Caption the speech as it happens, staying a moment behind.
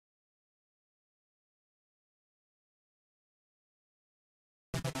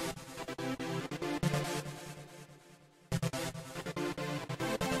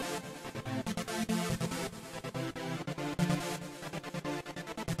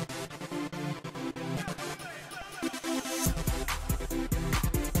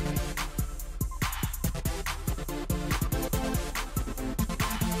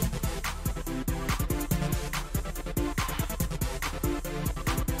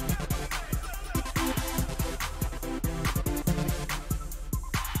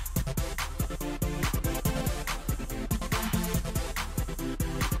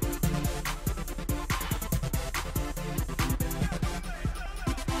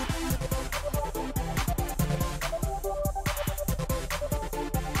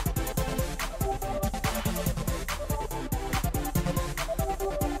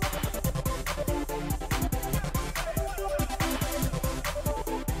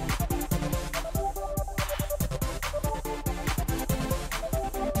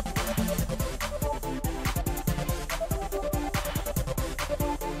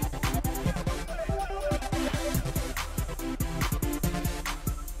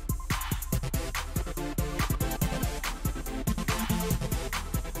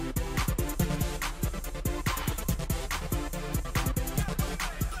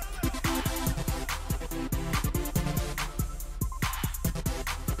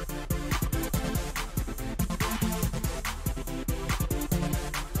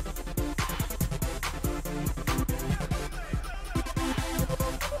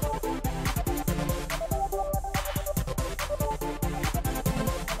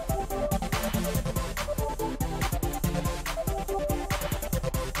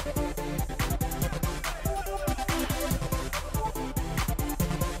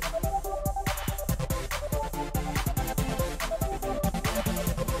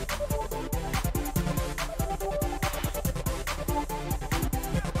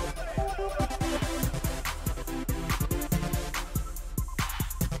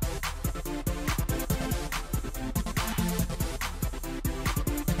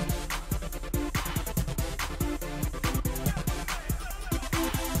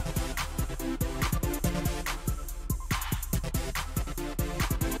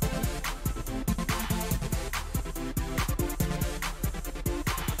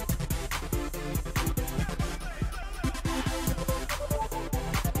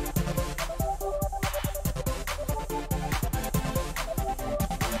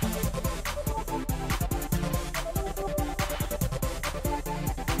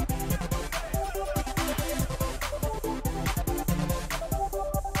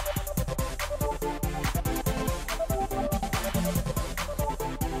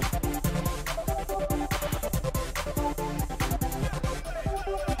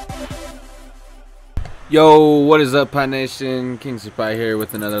Yo, what is up, Pi Nation? KingSupply here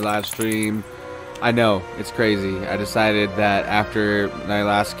with another live stream. I know, it's crazy. I decided that after my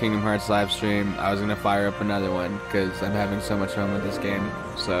last Kingdom Hearts live stream, I was going to fire up another one because I'm having so much fun with this game.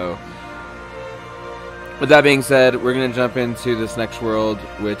 So, with that being said, we're going to jump into this next world,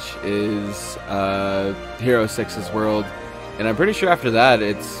 which is Hero 6's world. And I'm pretty sure after that,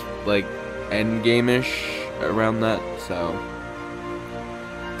 it's like endgame-ish around that, so...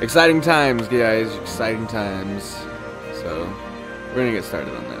 Exciting times, guys. Exciting times. So, we're gonna get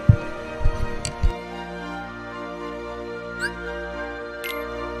started on that.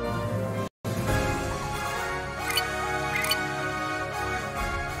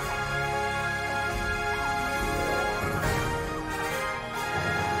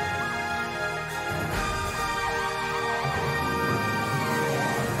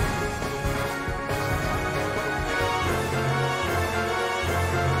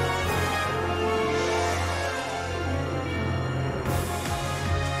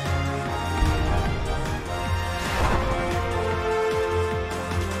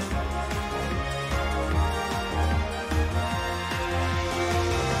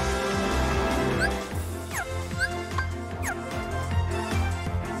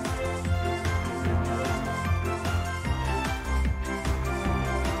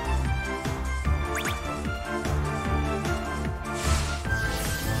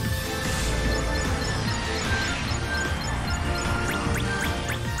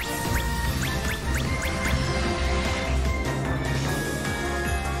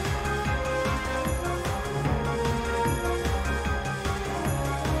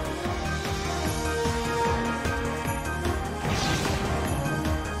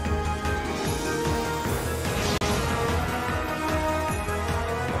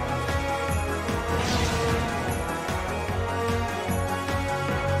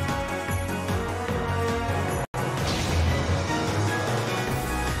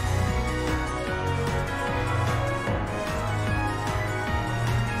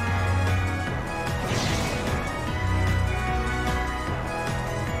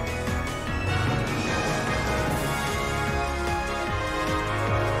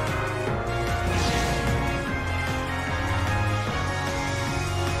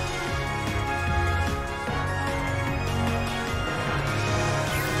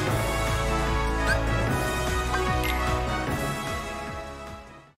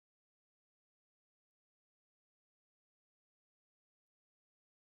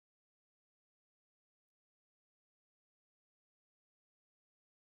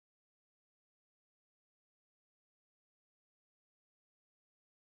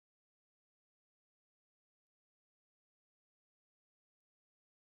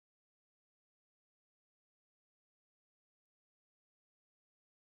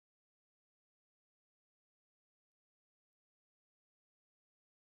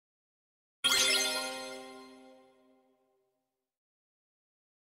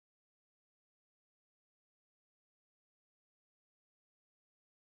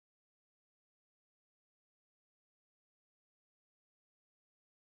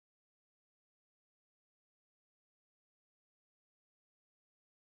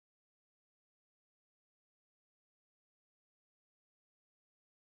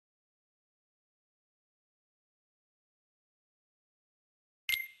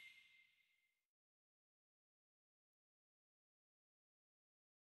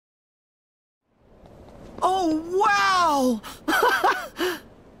 Oh,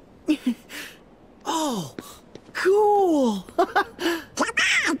 wow! Oh, cool! Come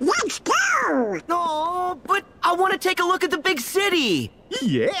on, let's go! Oh, but I want to take a look at the big city!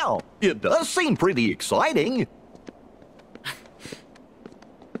 Yeah, it does seem pretty exciting.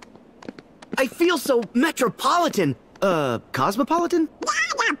 I feel so metropolitan. Cosmopolitan?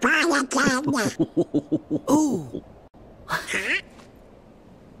 Metropolitan! Ooh.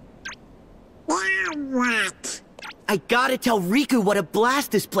 Now what? I gotta tell Riku what a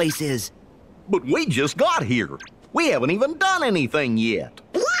blast this place is. But we just got here. We haven't even done anything yet.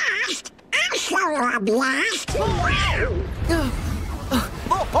 Blast? I'll show you a blast! The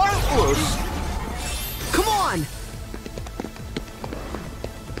Heartless! Come on!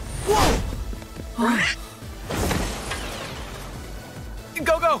 Whoa!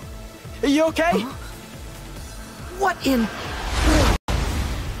 Go! Are you okay? What in...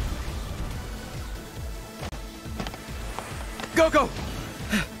 Go!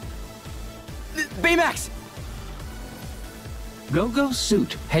 Baymax! Go-Go's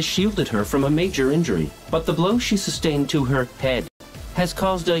suit has shielded her from a major injury, but the blow she sustained to her head has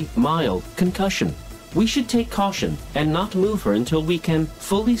caused a mild concussion. We should take caution and not move her until we can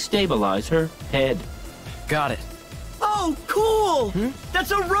fully stabilize her head. Got it. Oh, cool!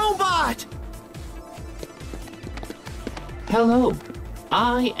 That's a robot! Hello,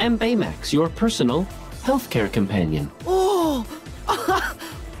 I am Baymax, your personal healthcare companion. Oh!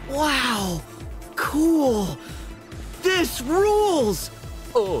 Wow! Cool! This rules!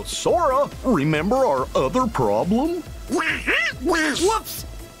 Sora, remember our other problem? Whoops!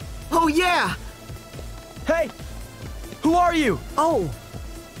 Oh, yeah! Hey! Who are you? Oh!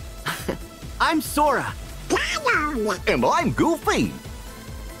 I'm Sora. And I'm Goofy.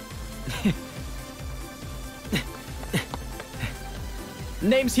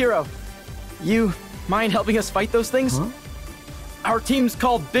 Name's Hero. You mind helping us fight those things? Huh? Our team's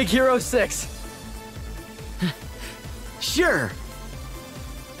called Big Hero 6. Sure.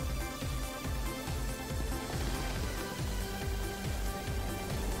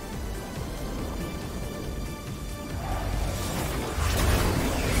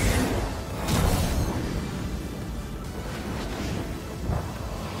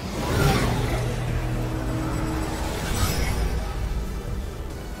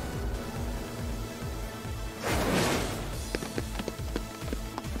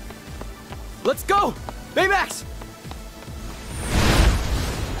 Let's go! Baymax!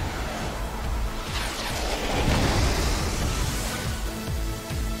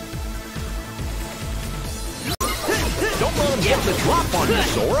 Don't let him get the drop on you,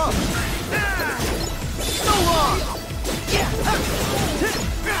 Sora. So long! Yeah!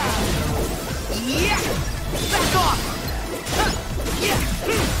 Back off!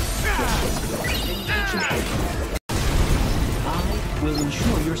 I will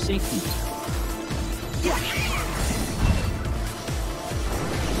ensure your safety.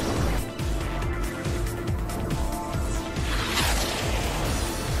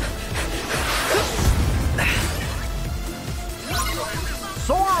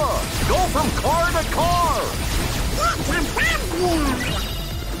 Sora, go from car to car.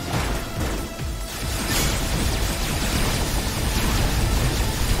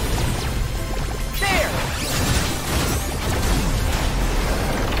 There!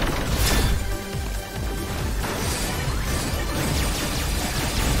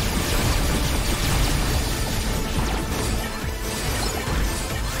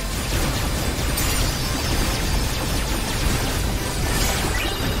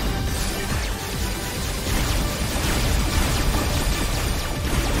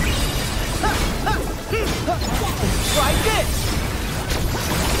 Try this!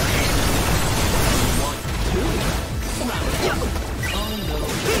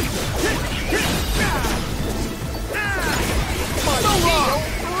 So long!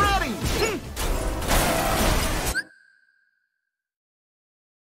 Ready.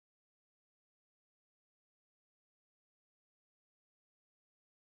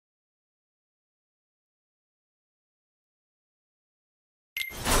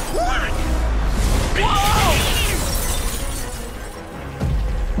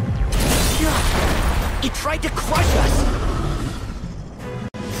 It tried to crush us!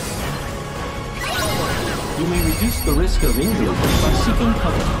 You may reduce the risk of injury by seeking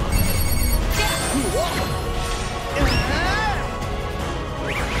cover.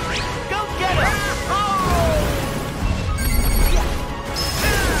 Go get him!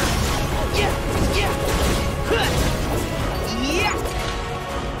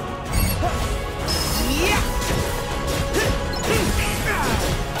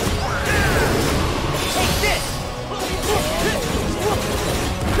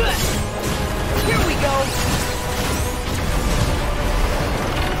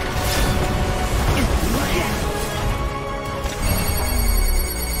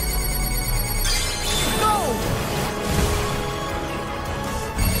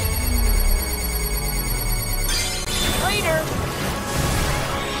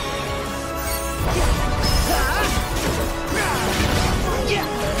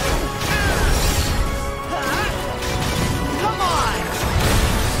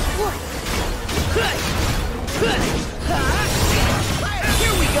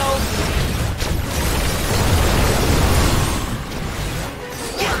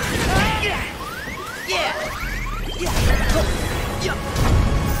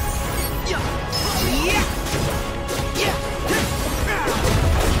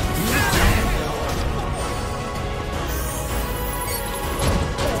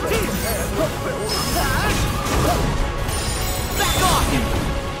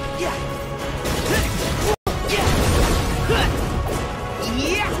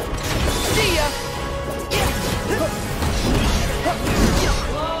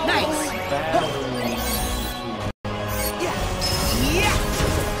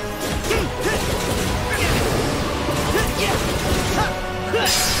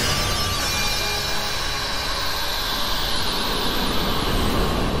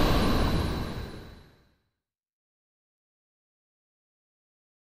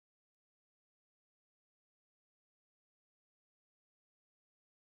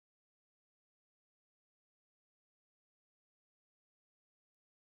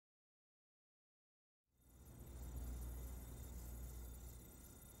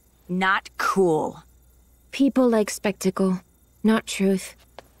 not cool. People like spectacle, not truth.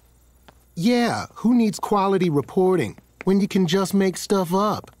 Yeah, who needs quality reporting when you can just make stuff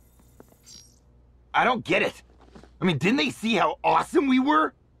up? I don't get it. I mean, didn't they see how awesome we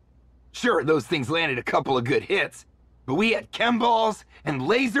were? Sure, those things landed a couple of good hits, but we had chem balls and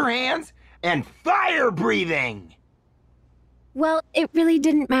laser hands and fire breathing! Well, it really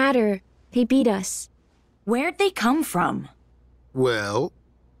didn't matter. They beat us. Where'd they come from? Well,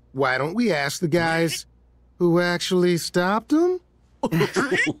 why don't we ask the guys who actually stopped them?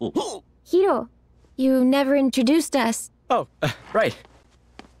 Hiro, you never introduced us. Oh, right.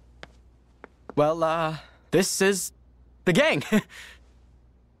 Well, this is the gang.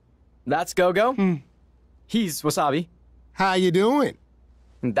 That's Go-Go. He's Wasabi. How you doing?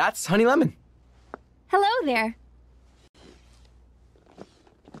 And that's Honey Lemon. Hello there.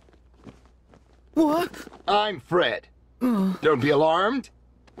 What? I'm Fred. Don't be alarmed.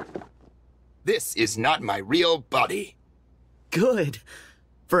 This is not my real body. Good.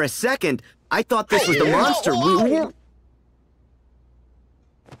 For a second, I thought this was the monster.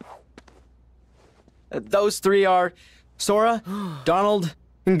 Those three are Sora, Donald,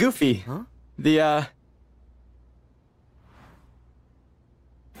 and Goofy. Huh? The,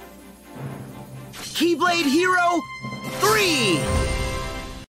 Keyblade Hero 3!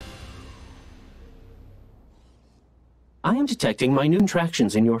 I am detecting minute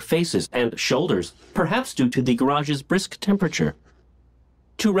contractions in your faces and shoulders, perhaps due to the garage's brisk temperature.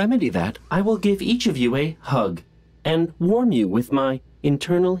 To remedy that, I will give each of you a hug and warm you with my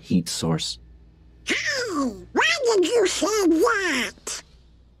internal heat source. Hey, why did you say that?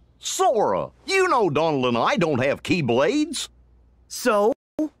 Sora, you know Donald and I don't have keyblades. So,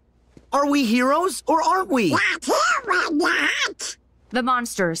 are we heroes or aren't we? Not here, we're not. The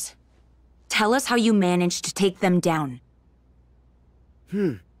monsters. Tell us how you managed to take them down.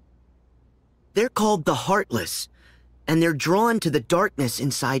 They're called the Heartless, and they're drawn to the darkness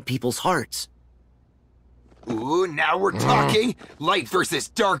inside people's hearts. Ooh, now we're talking. Light versus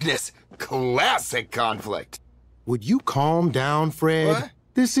darkness. Classic conflict. Would you calm down, Fred? What?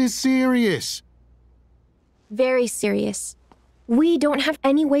 This is serious. Very serious. We don't have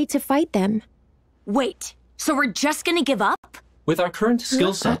any way to fight them. Wait, so we're just gonna give up? With our current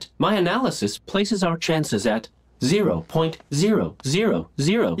skill set, my analysis places our chances at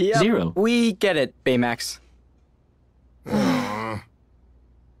 0.00000. we get it, Baymax.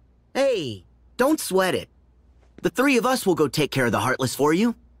 Hey, don't sweat it. The three of us will go take care of the Heartless for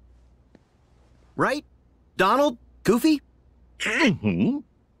you. Right? Donald? Goofy? Mm-hmm.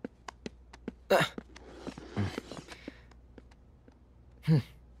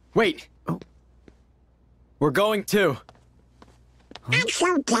 Wait. We're going too. It's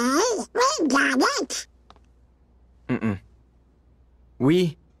okay. We got it.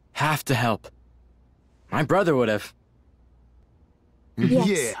 We have to help. My brother would have.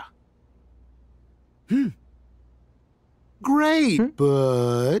 Yes. Yeah. Great,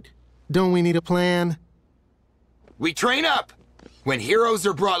 but don't we need a plan? We train up. When heroes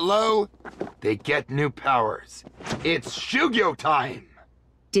are brought low, they get new powers. It's Shugyo time.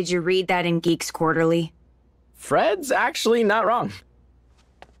 Did you read that in Geeks Quarterly? Fred's actually not wrong.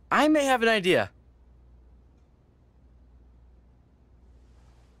 I may have an idea.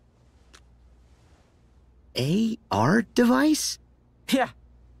 AR device? Yeah.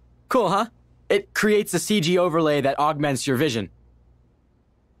 Cool, huh? It creates a CG overlay that augments your vision.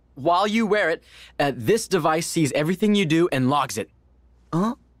 While you wear it, this device sees everything you do and logs it.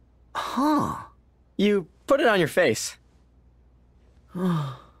 Huh. You put it on your face.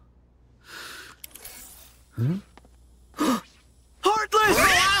 Heartless!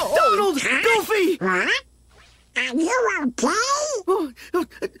 Donald! Goofy! What? Are you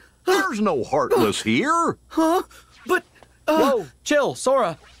okay? There's no Heartless here. Huh? But, Whoa, chill,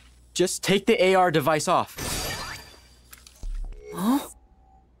 Sora. Just take the AR device off.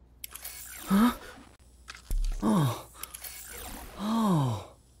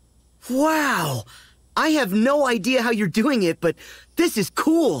 Wow! I have no idea how you're doing it, but this is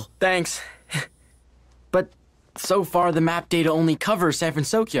cool. Thanks. But so far, the map data only covers San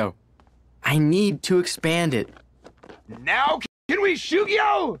Francisco. I need to expand it. Now can we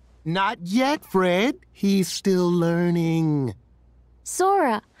Shugyo? Not yet, Fred. He's still learning.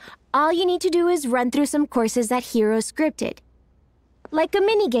 Sora, all you need to do is run through some courses that Hero scripted. Like a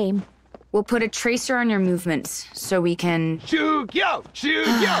minigame. We'll put a tracer on your movements so we can... Shugyo!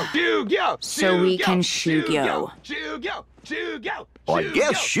 Shugyo! Shugyo! So we can Shugyo. Shugyo! Shugyo! I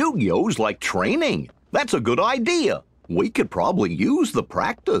guess Shugyo's like training. That's a good idea. We could probably use the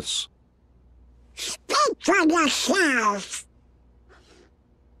practice. Speak for yourself.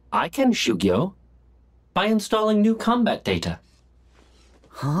 I can, Shugyo. By installing new combat data.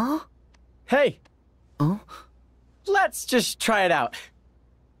 Huh? Hey, Oh? let's just try it out.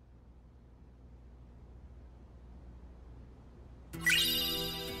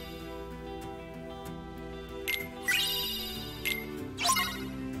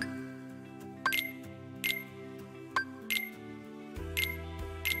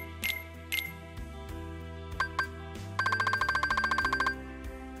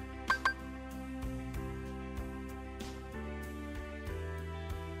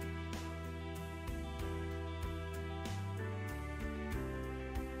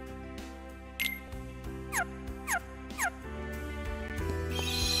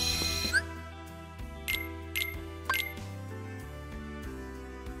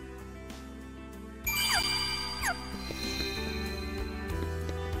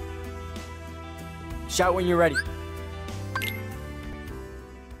 Shout when you're ready.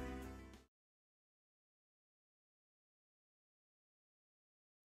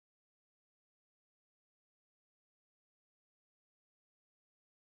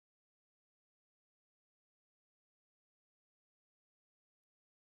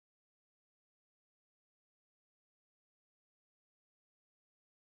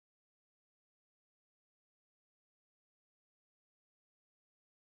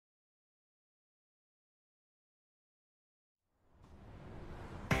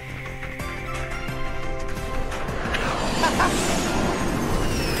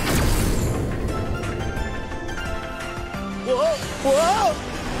 Whoa!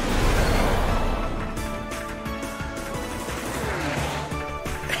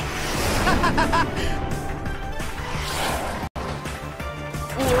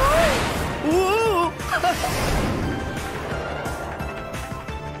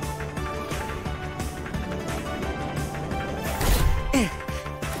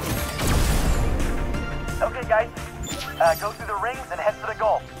 Okay, guys. Go through the rings and head for the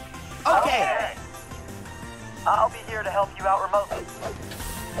goal. Okay. I'll be here to help you out remotely.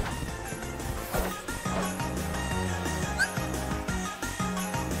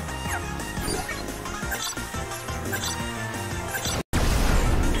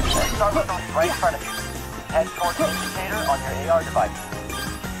 Start with those right in front of you. Head towards the indicator on your AR device.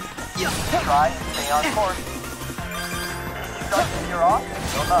 Try and stay on course. If you start to veer off,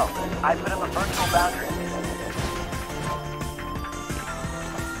 you'll know. I put up a virtual boundary.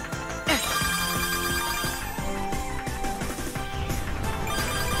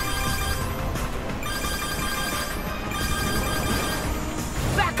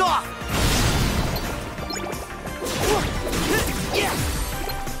 Back off!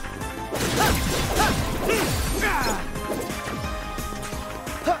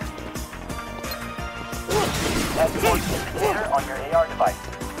 Head towards the indicator on your AR device.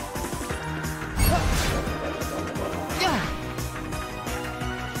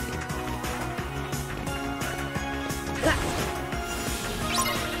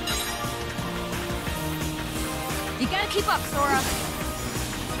 You gotta keep up, Sora.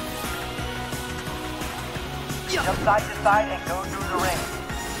 Jump side to side and go through the ring.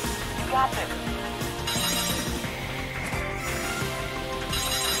 You got this.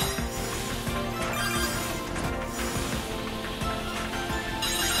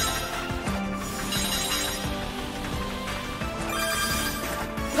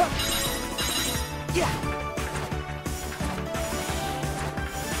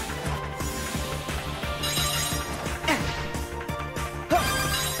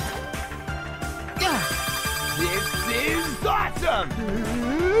 This is awesome!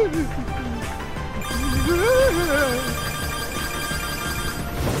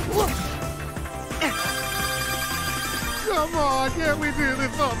 Come on, can't we do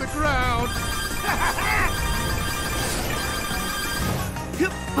this on the ground?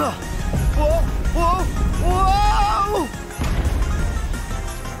 Whoa! Whoa!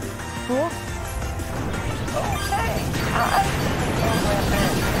 Whoa! Okay,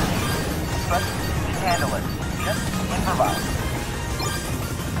 but you can handle it. Just improvise.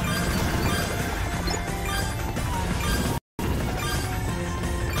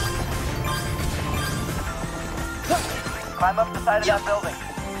 Climb up the side of that building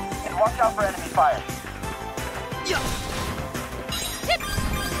and watch out for enemy fire.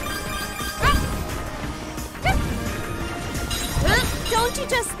 Don't you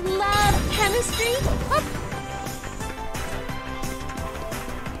just love chemistry?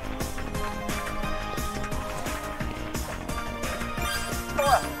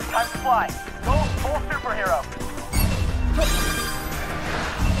 Sora, time to fly. Go full superhero.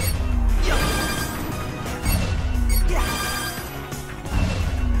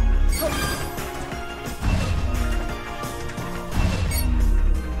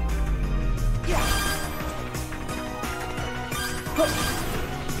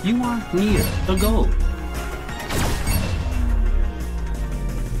 You are near the goal.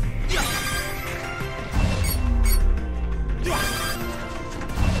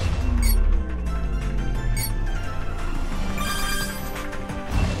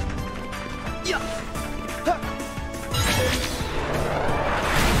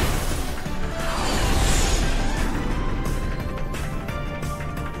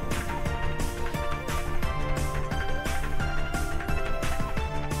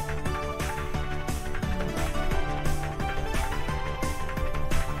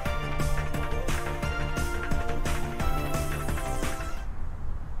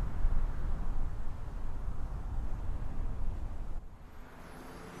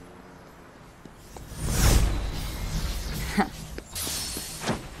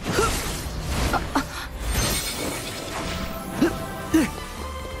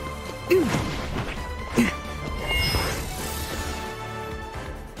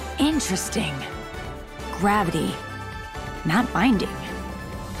 Interesting. Gravity. Not binding.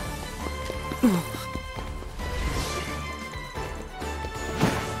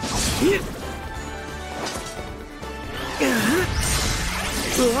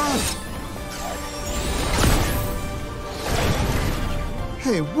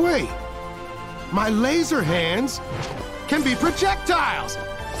 Hey, wait! My laser hands can be projectiles!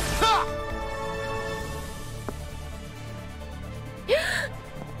 Ha!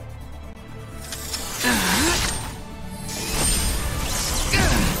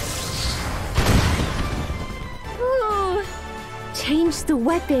 Ooh. Change the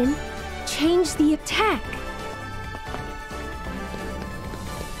weapon, change the attack.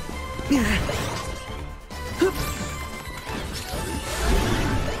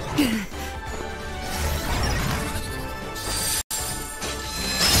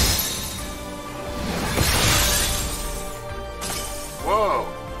 Whoa!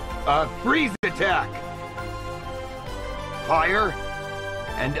 A freeze attack! Fire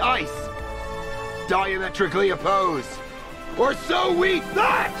and ice diametrically opposed. Or so we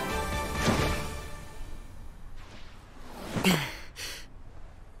thought!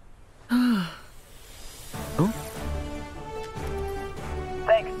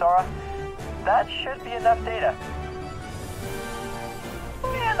 Thanks, Sora. That should be enough data.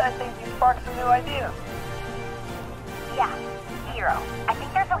 And I think you sparked some new ideas. Yeah, Zero. I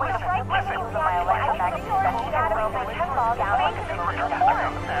think there's a way to fly particles of my electromagnetic spectrum that will make them fall down like a superhero.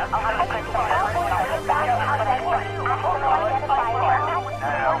 I'll have to check the file and I'll get back to you, but I think you will identify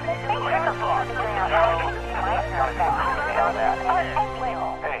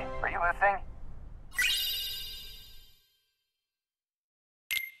Hey, are you listening?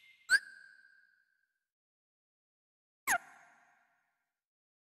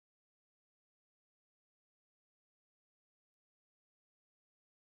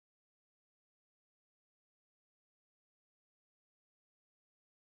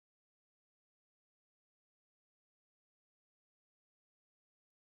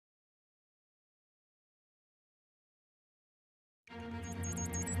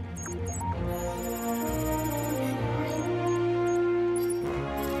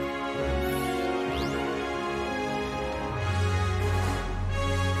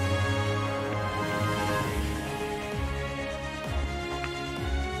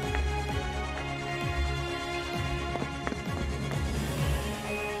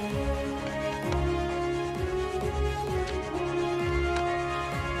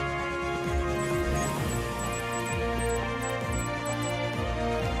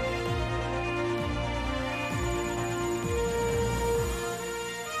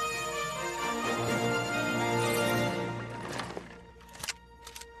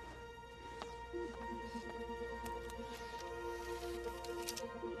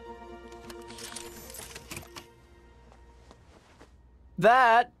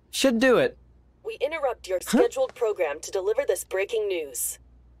 That should do it. We interrupt your scheduled program to deliver this breaking news.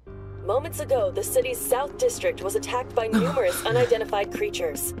 Moments ago, the city's South District was attacked by numerous unidentified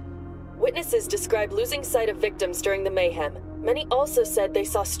creatures. Witnesses described losing sight of victims during the mayhem. Many also said they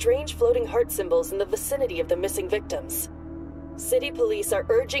saw strange floating heart symbols in the vicinity of the missing victims. City police are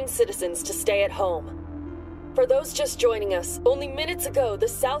urging citizens to stay at home. For those just joining us, only minutes ago, the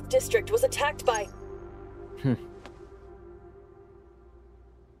South District was attacked by...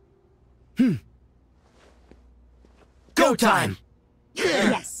 Go time!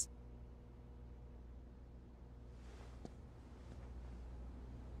 Yes.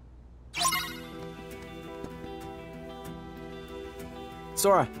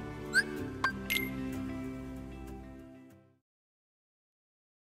 Sora,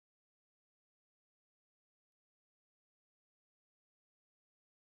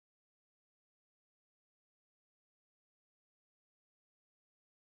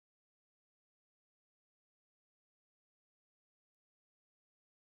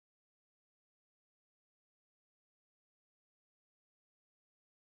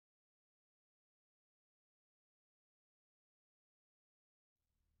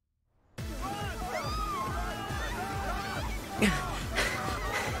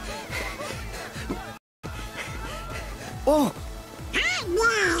 Oh!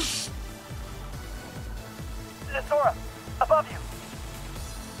 Sora, above you.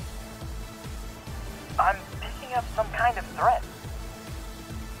 I'm picking up some kind of threat.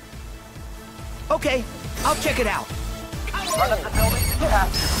 Okay, I'll check it out. Run up the building and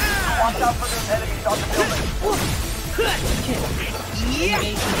pass. Watch out for those enemies on the building.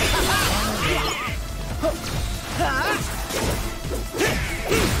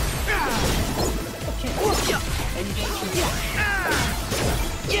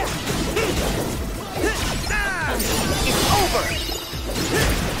 It's over!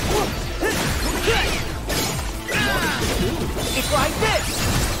 It's like this!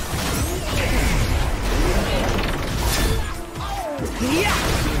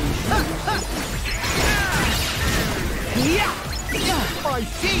 I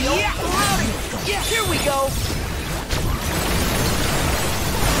see you! Here we go!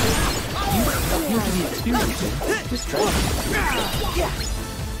 You appear to be experiencing distress.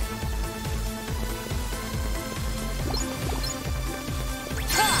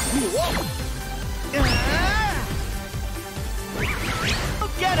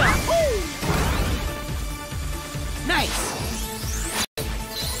 Get him! Nice!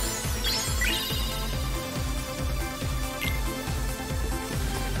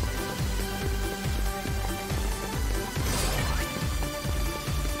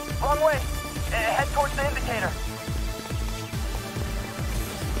 Wrong way. Head towards the indicator.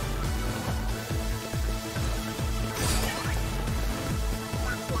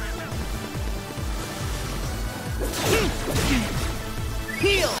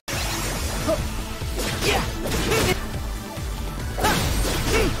 Heal!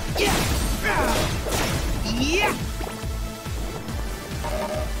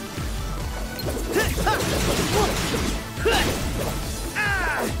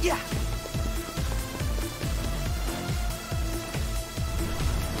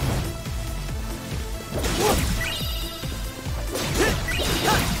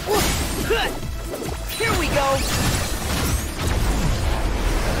 Here we go!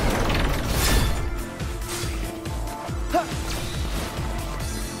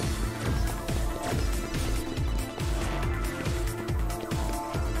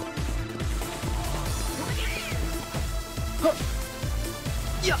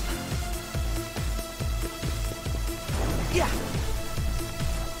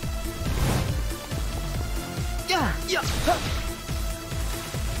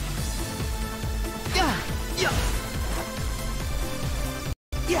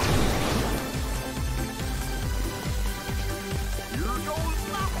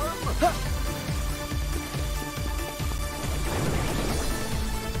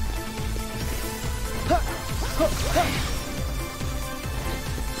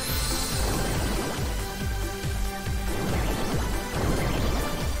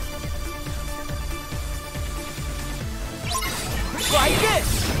 Like this!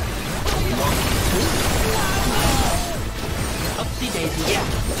 Upsy daisy.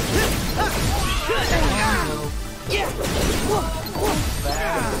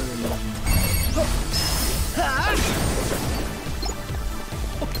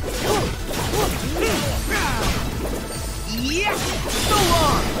 So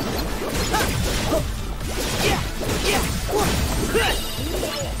long!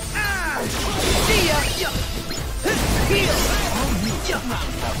 See ya! Heal!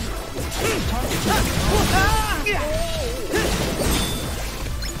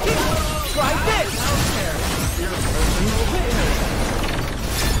 Try this!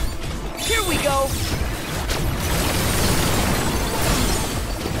 Here we go!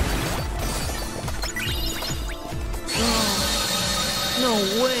 No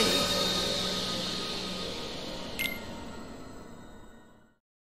way!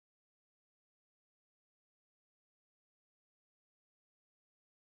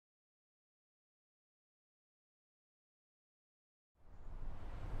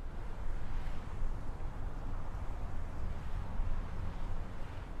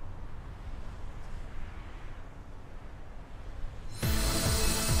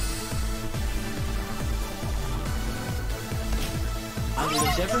 I will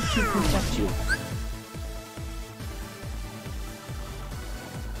endeavor to protect you.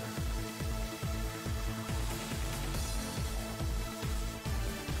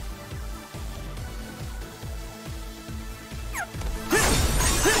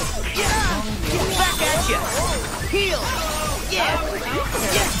 Back at ya! Heal! Yeah!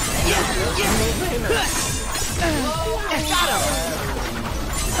 Got him!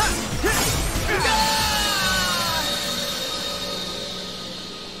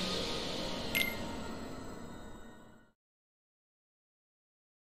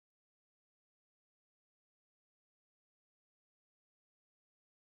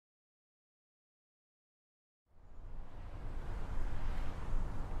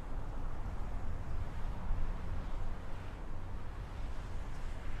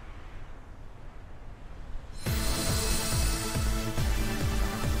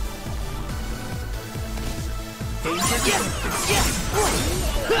 Yeah!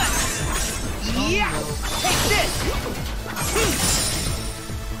 Take this!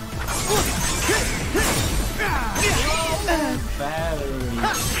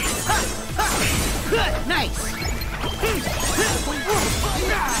 Nice!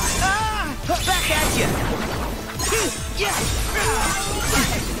 Back at you!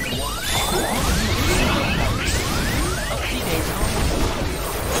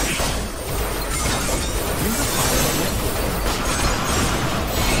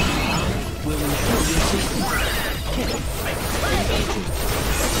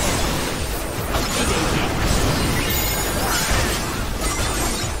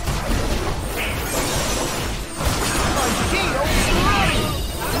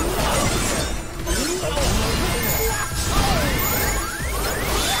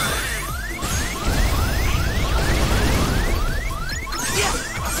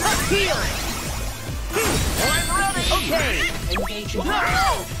 Okay! Engaging. No!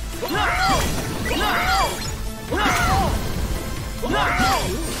 No! No! No! No! No! No!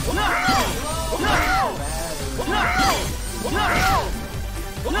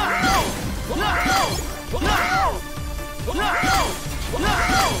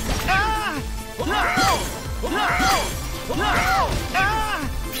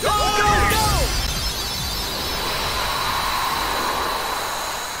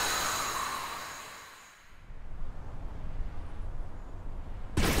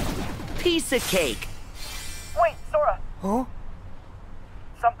 Piece of cake. Wait, Sora. Huh?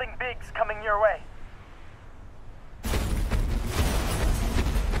 Something big's coming your way.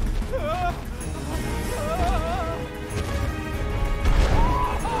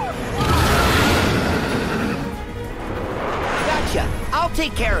 Gotcha. I'll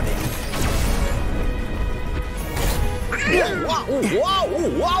take care of it. Wow! Wow!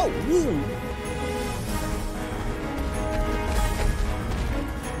 Wow!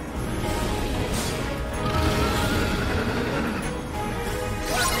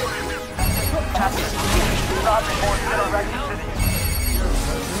 Not report to the Rex City.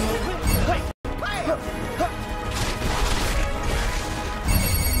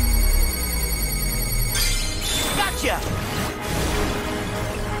 Gotcha!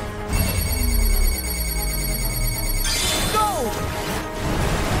 Go!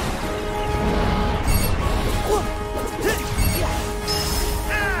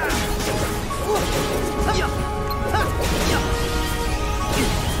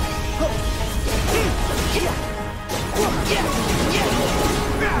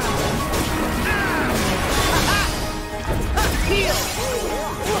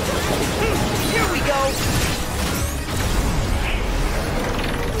 Here we go.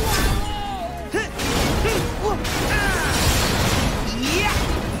 Yeah.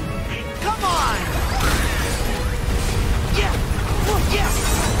 Come on. Yeah. Yeah.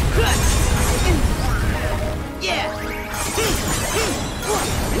 Yeah.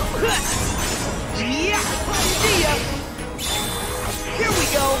 Yeah. See ya. Here we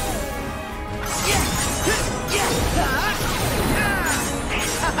go. Yeah. Yeah.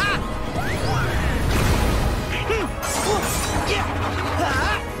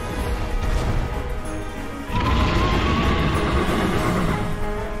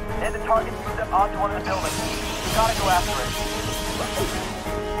 And the target's moved up onto one of the buildings. You gotta go after it.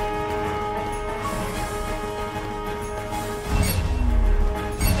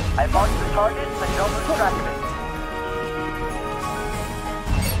 I marked the target so you don't lose track of it.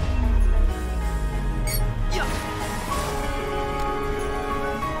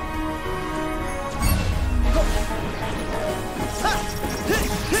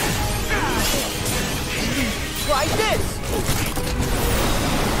 Try this!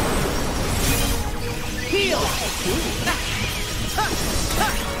 Heal!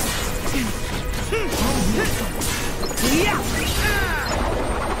 Yeah!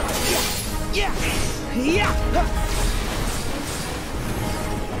 Yeah! Yeah!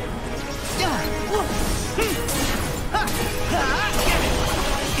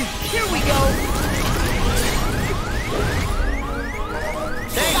 Here we go!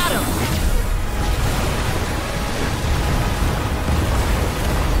 They got him!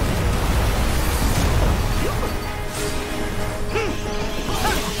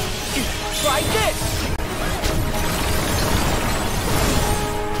 Try this!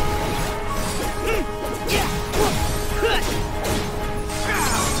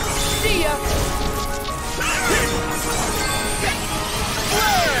 See ya!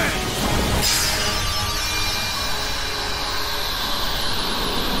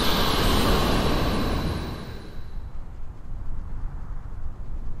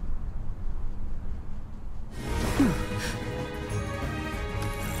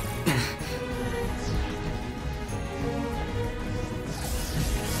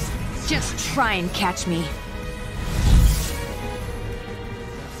 Try and catch me.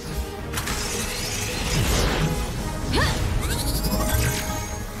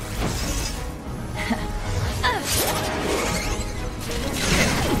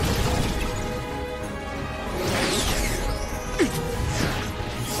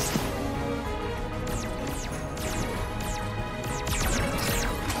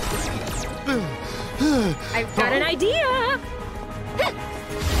 I've got an idea!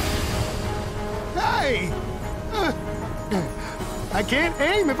 Hey! I can't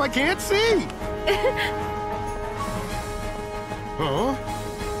aim if I can't see! Huh?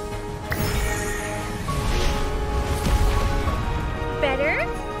 Better?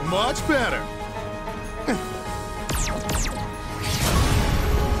 Much better.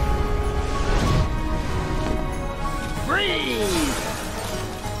 Freeze!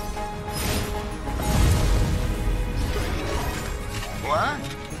 What?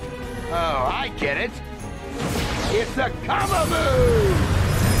 Oh, I get it. It's a combo move!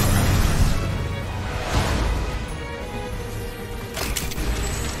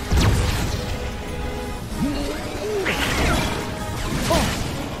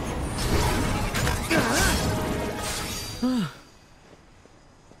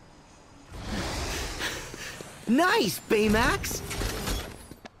 Nice, Baymax!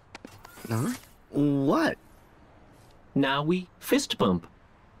 Huh? What? Now we fist bump.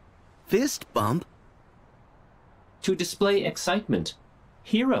 Fist bump? To display excitement.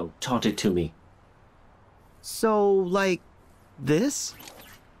 Hero taught it to me. So, like, this?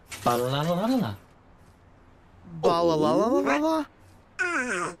 Ba-la-la-la-la-la. Ba-la-la-la-la-la?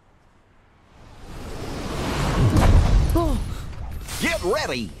 Oh. Get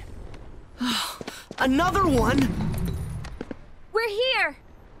ready! Another one? We're here!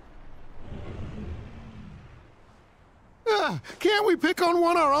 Can't we pick on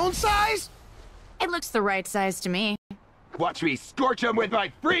one our own size? It looks the right size to me. Watch me scorch them with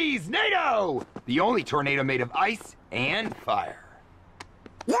my Freeze-nado! The only tornado made of ice and fire.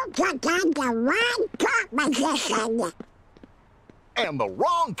 You took on the wrong composition. And the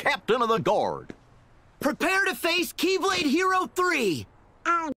wrong captain of the guard. Prepare to face Keyblade Hero 3!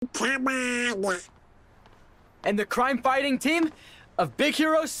 Oh, come on. And the crime-fighting team of Big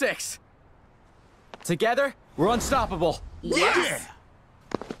Hero 6. Together, we're unstoppable. Yes!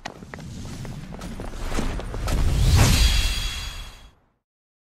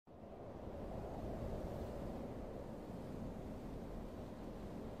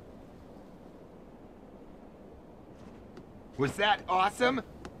 Was that awesome?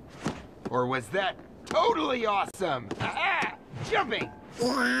 Or was that totally awesome? Ha-ha! Jumping!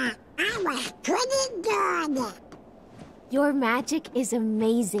 Yeah, I was pretty good. Your magic is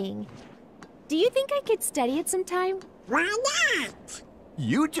amazing. Do you think I could study it sometime? Why not?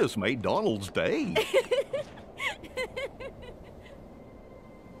 You just made Donald's day.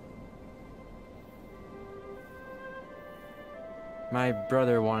 My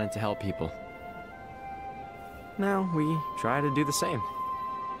brother wanted to help people. Now we try to do the same.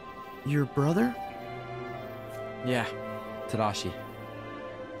 Your brother? Yeah, Tadashi.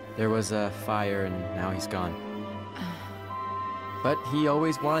 There was a fire and now he's gone. But he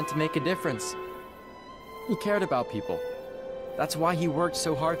always wanted to make a difference. He cared about people. That's why he worked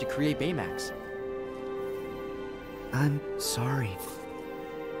so hard to create Baymax. I'm sorry.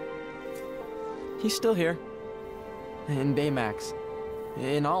 He's still here. In Baymax.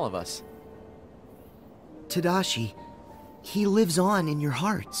 In all of us. Tadashi, he lives on in your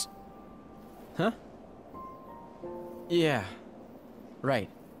hearts. Huh? Yeah. Right.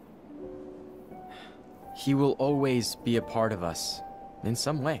 He will always be a part of us. In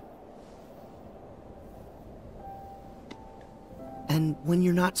some way. And when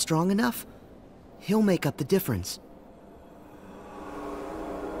you're not strong enough, he'll make up the difference.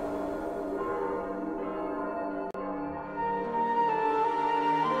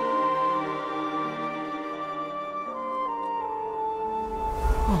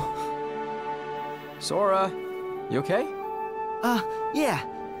 Sora, you okay? Yeah,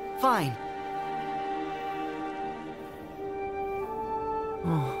 fine.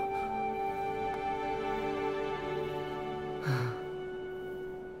 Oh.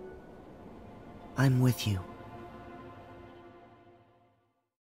 I'm with you.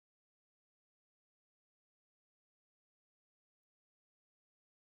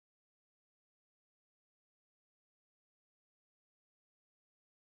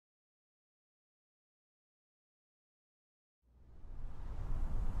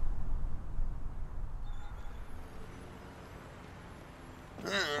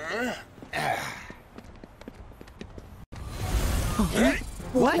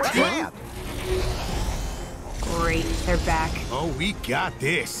 What? Oh, we got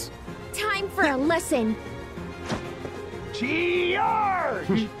this. Time for a lesson.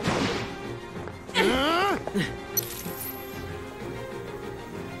 Charge!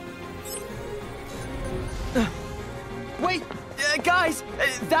 Wait! Guys!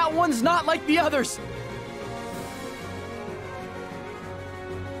 That one's not like the others!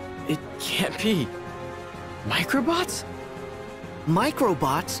 It can't be. Microbots?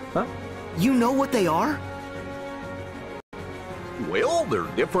 Microbots? Huh? You know what they are? Well, they're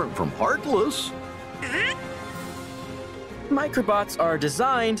different from Heartless. Microbots are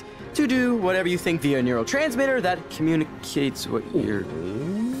designed to do whatever you think via a neurotransmitter that communicates what you're...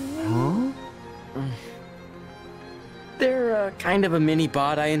 Huh? They're kind of a mini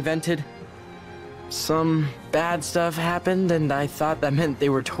bot I invented. Some bad stuff happened and I thought that meant they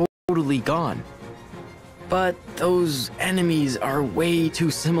were totally gone. But those enemies are way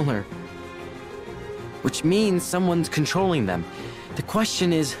too similar. Which means someone's controlling them. The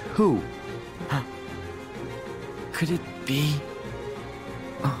question is, who? Huh. Could it be?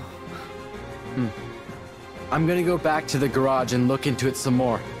 Oh. I'm gonna go back to the garage and look into it some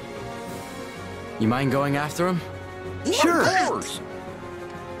more. You mind going after him? Sure. Of course.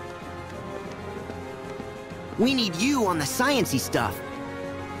 We need you on the sciencey stuff.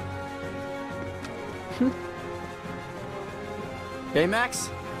 Baymax?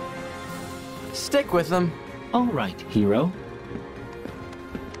 Stick with them. All right, Hero.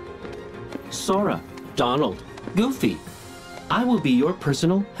 Sora, Donald, Goofy. I will be your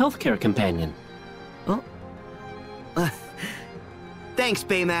personal healthcare companion. Oh? Thanks,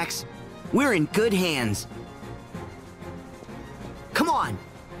 Baymax. We're in good hands. Come on,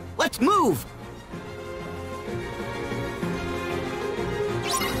 let's move!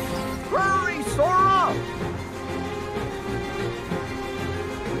 Hurry, Sora!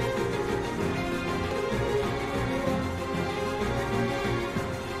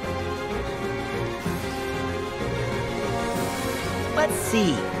 Let's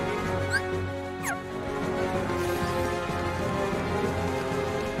see.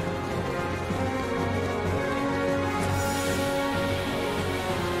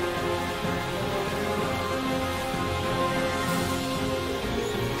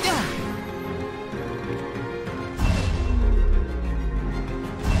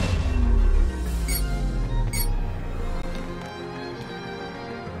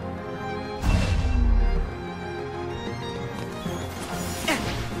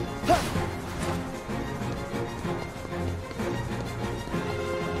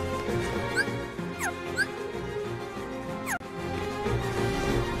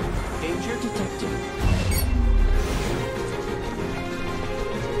 Danger detected.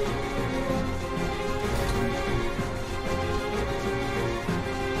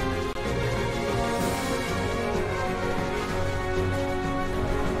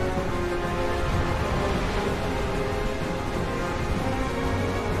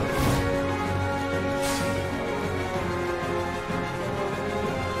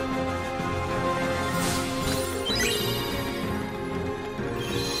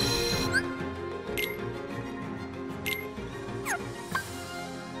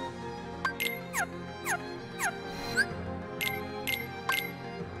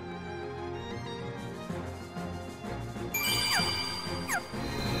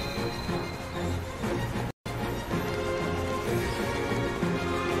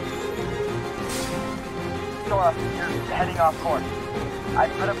 Sora, you're heading off course. I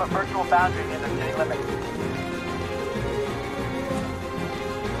put up a virtual boundary near the city limits.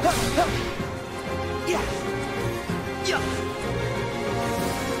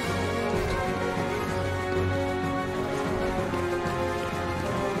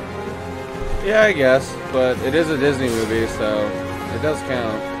 Yeah, I guess, but it is a Disney movie, so it does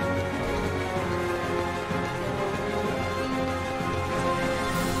count.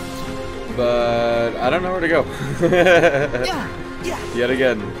 But I don't know where to go. Yet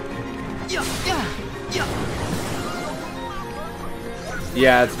again.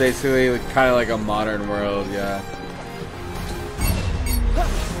 Yeah, it's basically kind of like a modern world, yeah.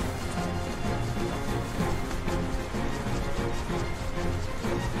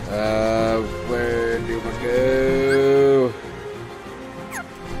 Where do we go?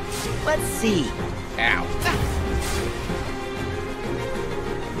 Let's see. Ow.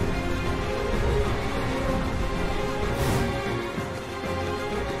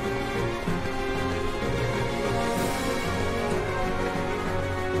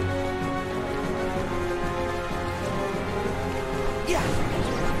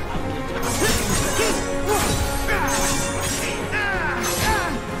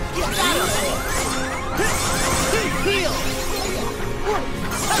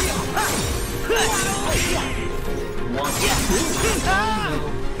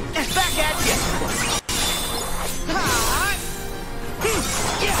 Back at you!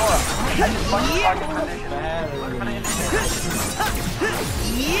 Sora, I just marked the target position. Look for the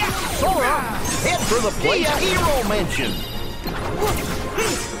indicator. Sora, head for the place Hero mentioned.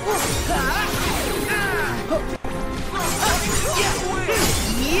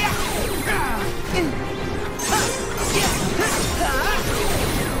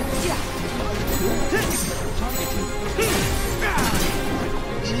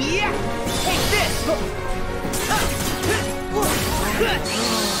 Take this!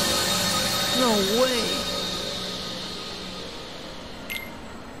 No way!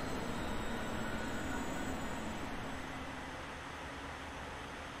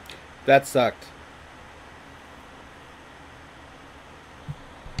 That sucked.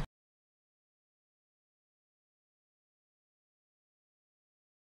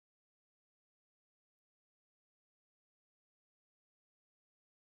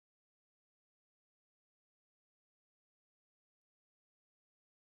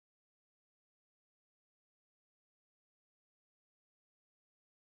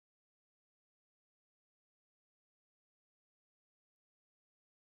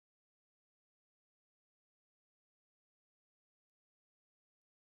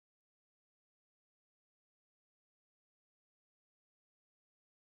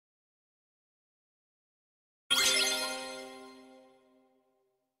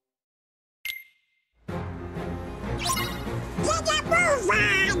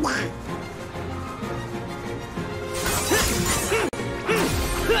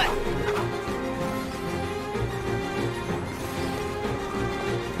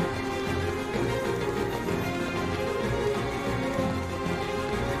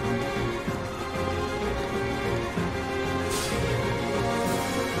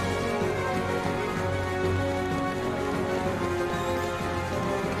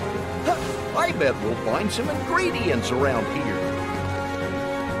 I bet we'll find some ingredients around here.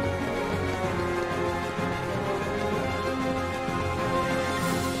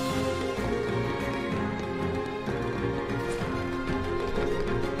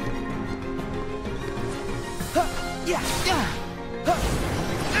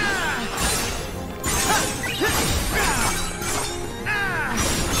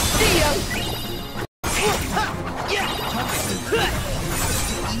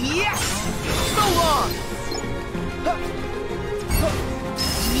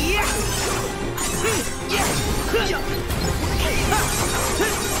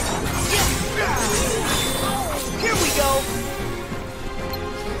 Here we go!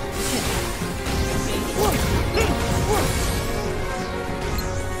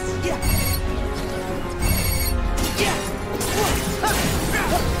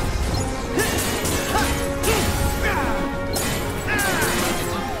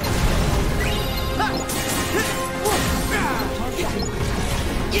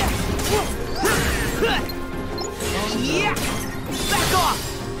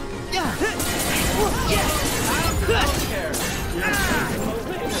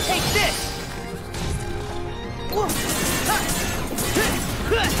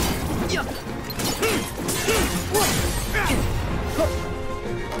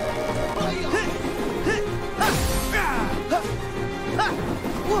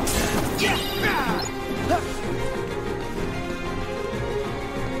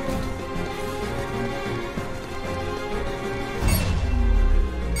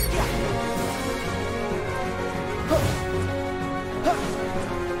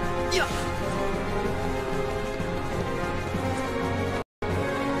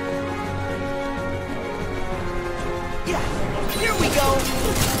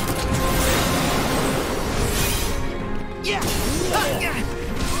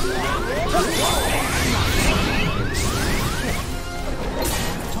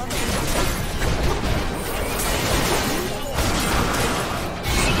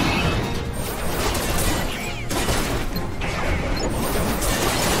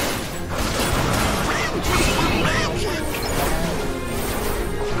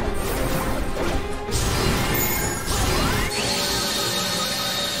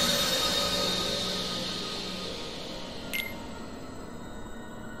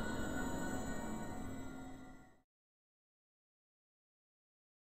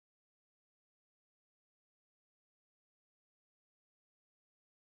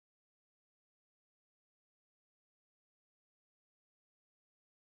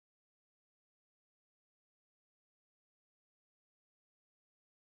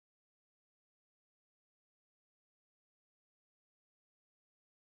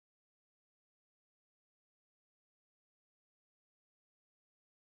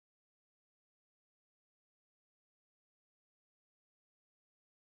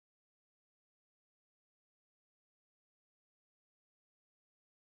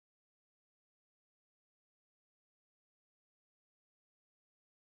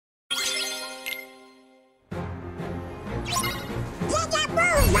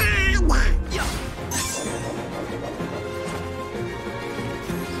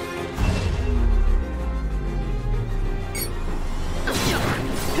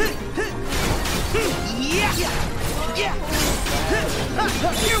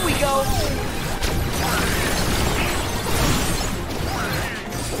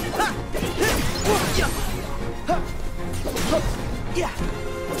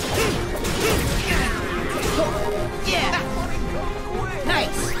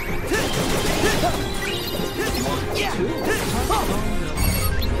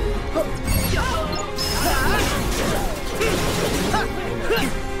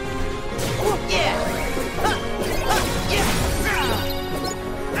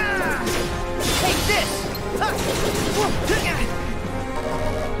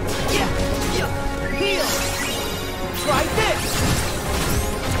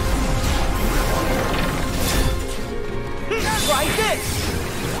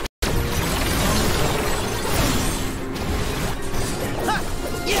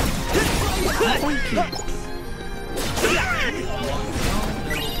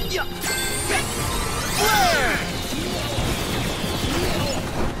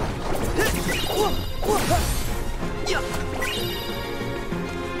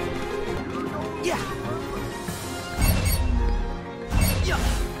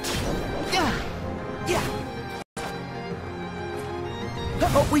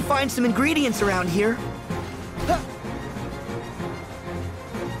 Hope we find some ingredients around here.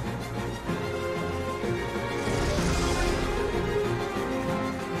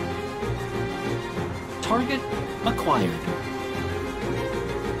 Target acquired.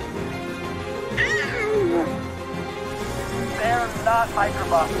 They're not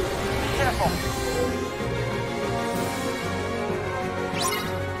microbots. Be careful.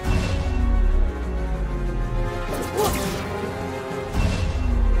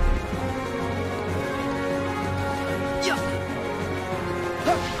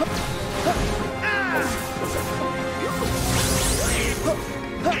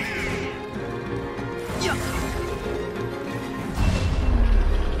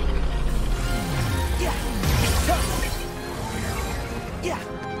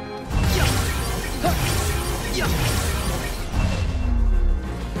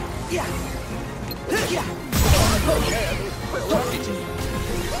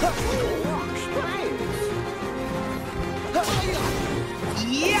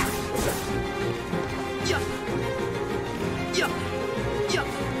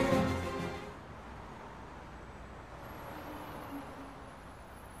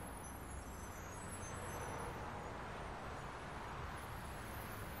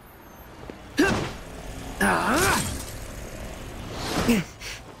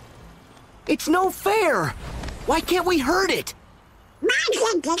 It's no fair! Why can't we hurt it?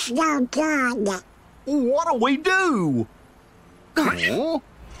 Magic is no good. What do we do? Oh?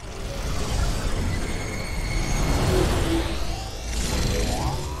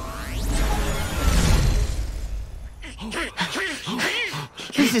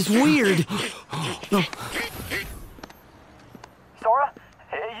 This is weird. Sora,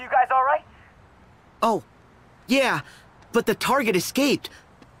 you guys all right? Oh, yeah, but the target escaped.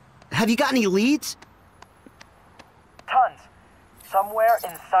 Have you got any leads? Tons. Somewhere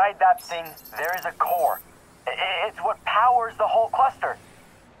inside that thing, there is a core. It's what powers the whole cluster.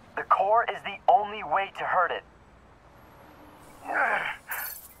 The core is the only way to hurt it.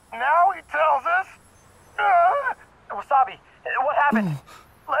 Now he tells us. Wasabi, what happened?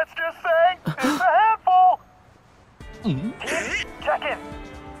 Let's just say it's a handful. Team, check in.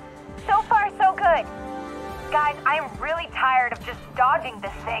 So far, so good. Guys, I am really tired of just dodging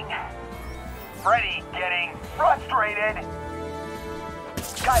this thing. Freddy getting frustrated.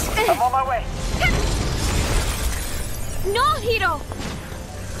 Guys, I'm on my way. No, Hiro!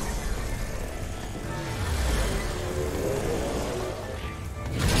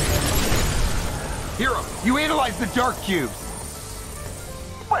 Hiro, you analyzed the dark cubes.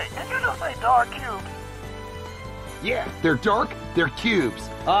 Wait, did you just say dark cubes? Yeah, they're dark, they're cubes.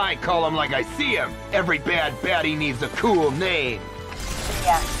 I call them like I see them. Every bad baddie needs a cool name.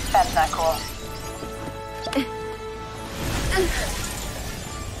 Yeah, that's not cool.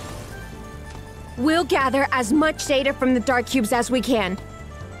 We'll gather as much data from the dark cubes as we can.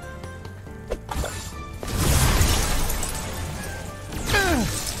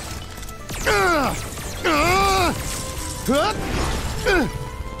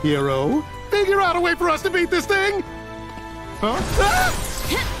 Hiro, figure out a way for us to beat this thing! Huh?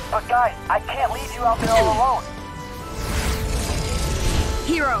 But guys, I can't leave you out there all alone.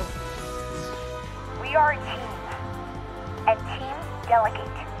 Hiro. We are a team. And teams delegate.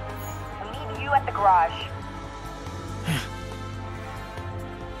 We need you at the garage.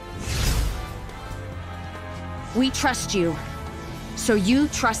 We trust you. So you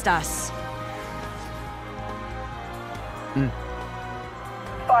trust us.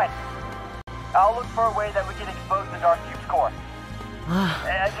 Fine. I'll look for a way that we can expose the Dark Cube's core.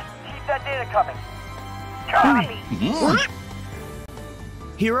 And just keep that data coming. Copy!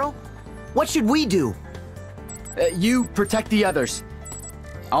 Hiro, what should we do? You protect the others.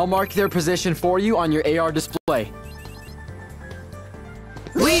 I'll mark their position for you on your AR display.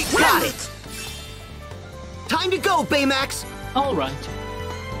 We got it! Time to go, Baymax! All right.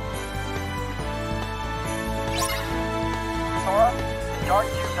 Sora, the Dark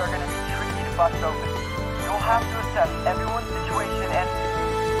Cubes are going to be tricky to bust open. You'll have to assess everyone's situation and...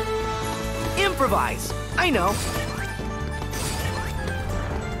 Improvise! I know.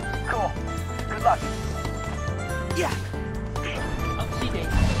 Cool. Good luck. Yeah.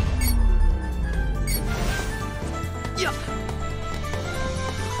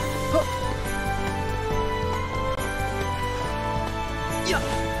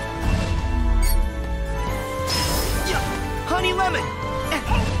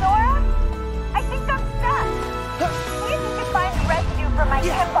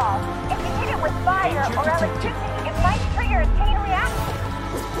 ball. If you hit it with fire or electricity, it might trigger a chain reaction.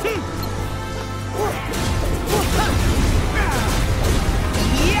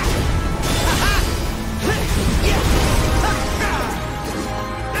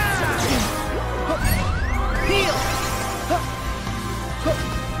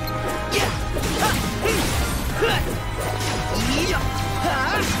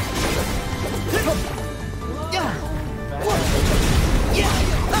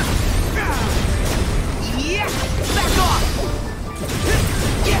 Back off!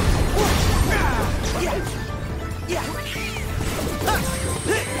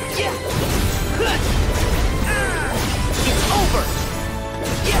 It's over!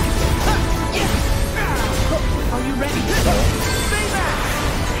 Are you ready? Stay back!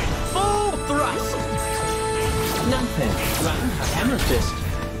 Full thrust! Nampen, Rattentag Hammer Fist.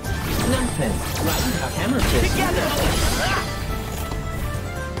 Nampen, Rattentag Hammer Fist. Together!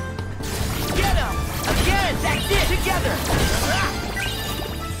 Get him! Again! That's it! Together!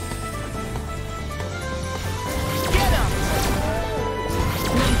 Get him!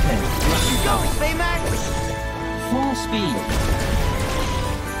 Nampen, Go, Baymax! Full speed.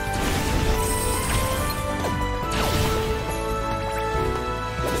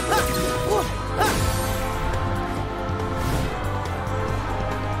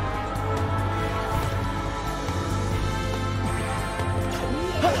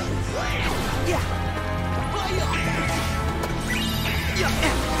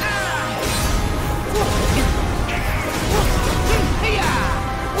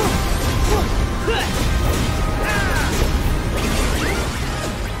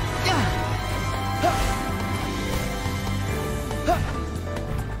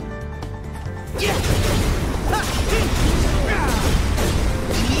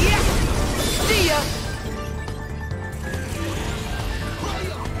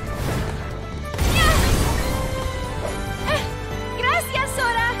 Gracias,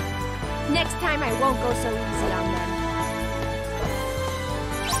 Sora! Next time I won't go so easy on them.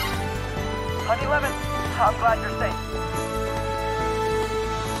 Honey Lemon, I'm glad you're safe.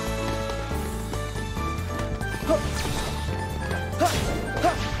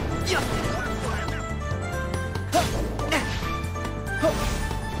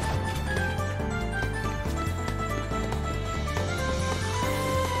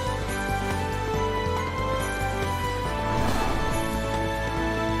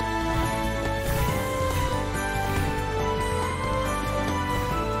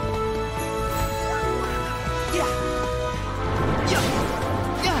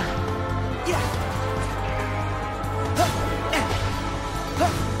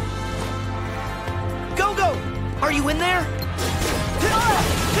 Go-Go! Are you in there? Sora!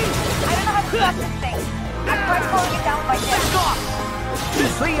 I don't know how to stop this thing. I tried pulling it down by this. Back off! You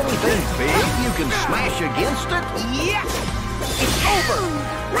see anything big you can smash against it? Yeah! It's over!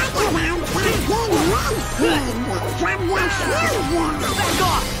 What about something racing from your shoulder? Back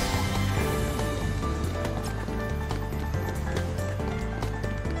off!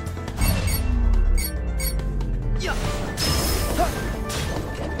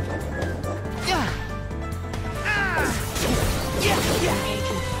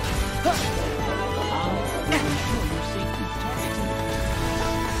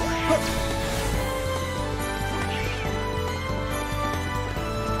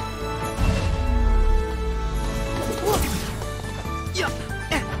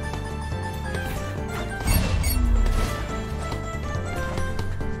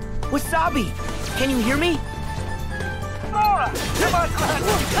 Wasabi! Can you hear me? Sora! Come on, Glenn!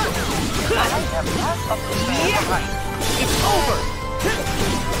 I have passed up the man. It's over!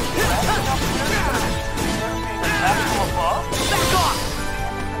 Back off!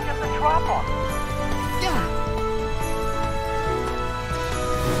 Get the drop on.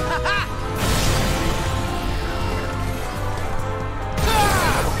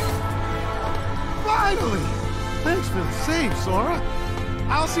 Finally! Thanks for the save, Sora.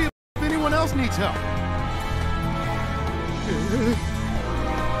 I'll see if anyone else needs help.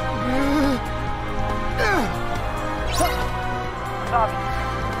 Tommy,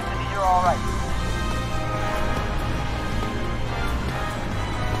 good to be you're all right.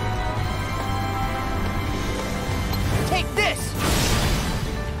 Take this!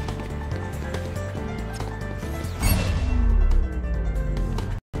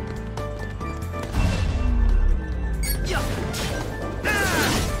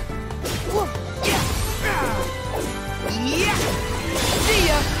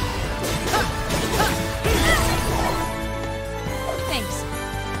 Thanks.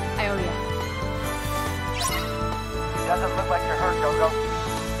 I owe you.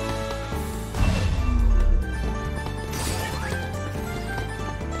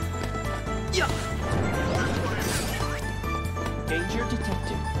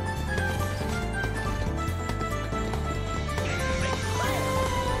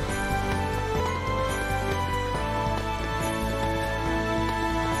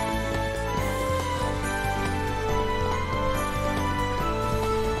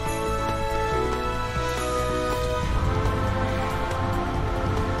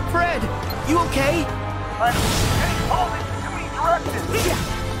 Fred, you okay? I'm getting pulled in too many directions. Think you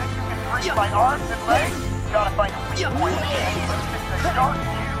can free my arms and legs? Gotta find a weak point and the dark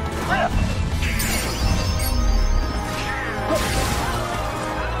cube grip.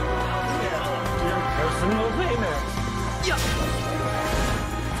 Your personal Baymax.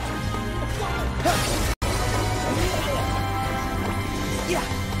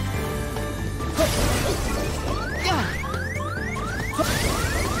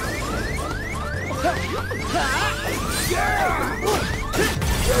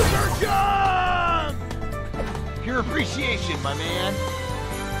 Pure appreciation, my man.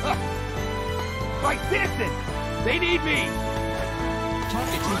 My citizens! They need me!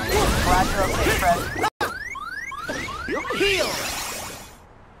 Glad you're okay, Fred. Heal!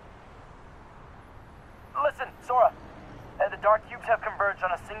 Listen, Sora. The dark cubes have converged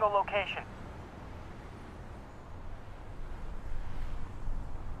on a single location.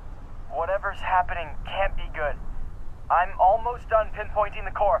 Whatever's happening can't be good. I'm almost done pinpointing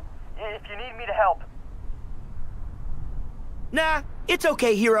the core. If you need me to help. Nah, it's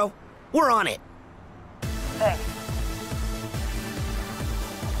okay, Hero. We're on it. Thanks.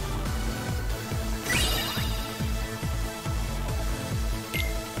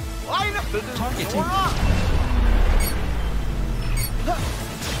 Line up the targeting.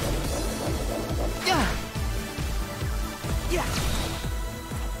 Yeah.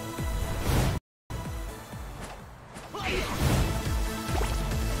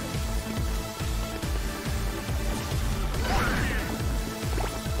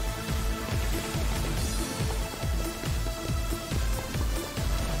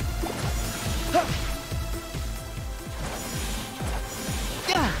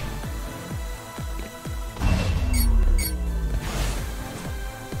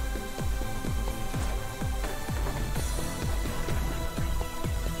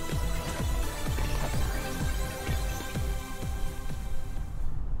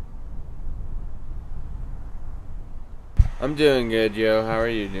 I'm doing good, yo. How are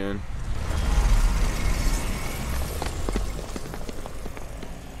you doing?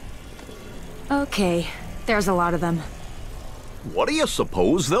 Okay, there's a lot of them. What do you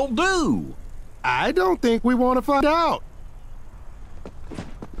suppose they'll do? I don't think we want to find out.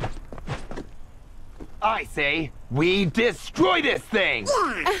 I say, we destroy this thing!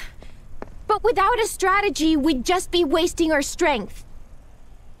 But without a strategy, we'd just be wasting our strength.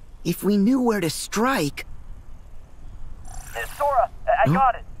 If we knew where to strike... Sora, I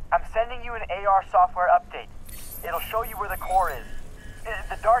got it. I'm sending you an AR software update. It'll show you where the core is.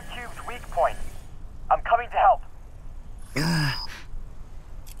 The Dark Cube's weak point. I'm coming to help.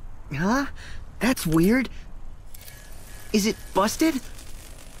 Huh? That's weird. Is it busted?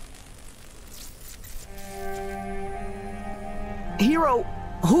 Hero,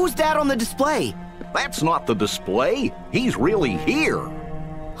 who's that on the display? That's not the display. He's really here.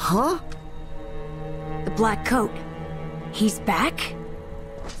 Huh? The black coat. He's back?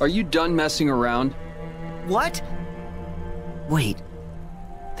 Are you done messing around? What? Wait.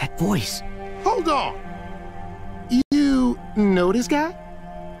 That voice. Hold on. You know this guy?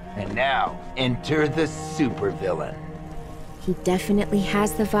 And now, enter the supervillain. He definitely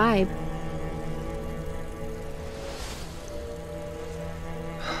has the vibe.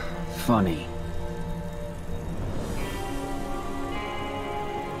 Funny.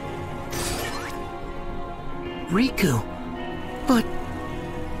 Riku. But...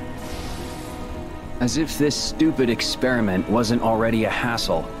 As if this stupid experiment wasn't already a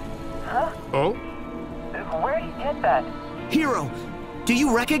hassle. Huh? Oh? Where'd he get that? Hero, do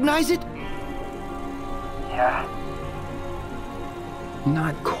you recognize it? Yeah.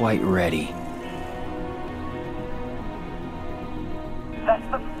 Not quite ready. That's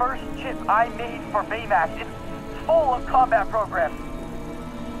the first chip I made for Baymax. It's full of combat programs.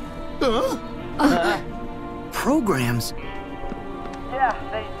 Programs? Yeah,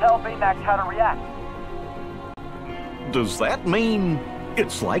 they tell Baymax how to react. Does that mean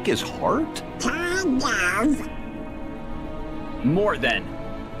it's like his heart? Kind of. More than.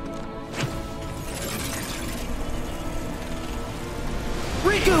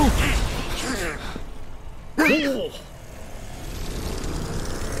 Riku!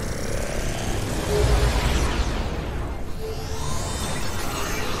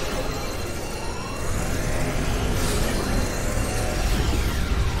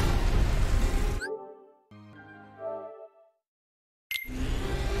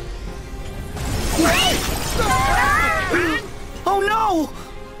 Oh no!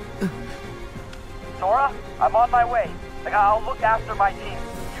 Sora, I'm on my way. I'll look after my team.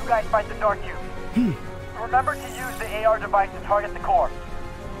 You guys fight the Dark Cube. Remember to use the AR device to target the core.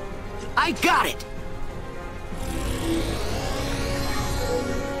 I got it!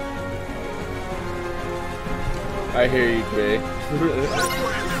 I hear you, Gray.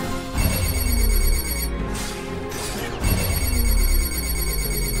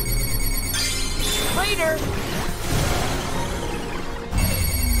 Later!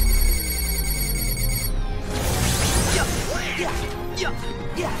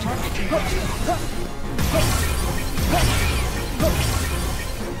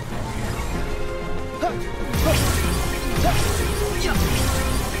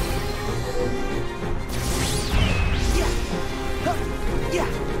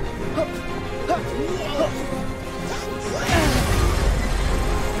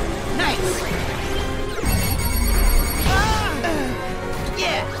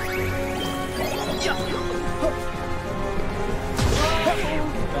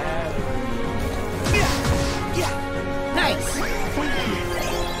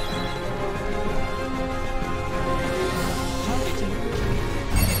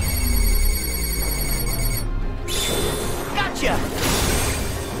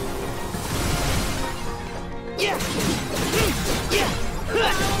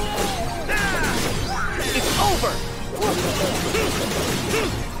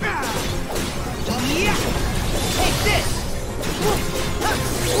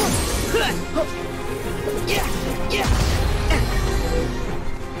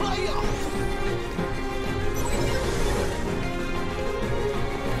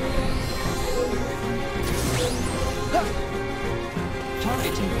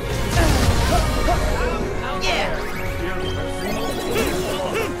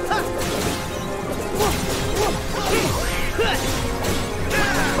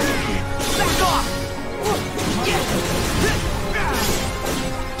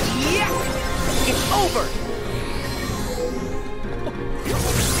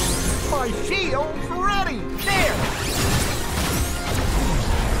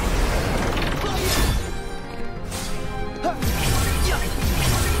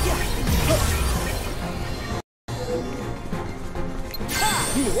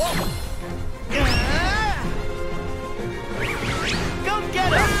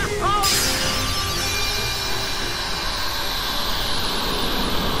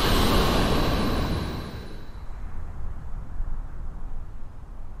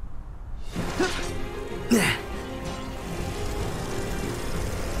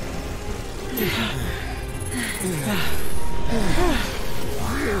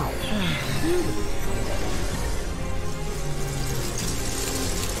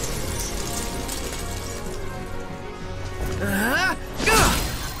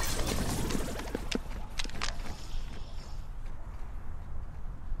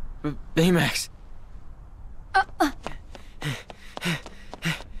 Baymax.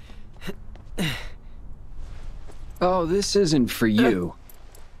 Oh, this isn't for you.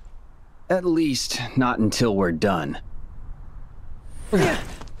 At least, not until we're done.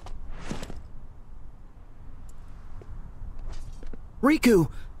 Riku!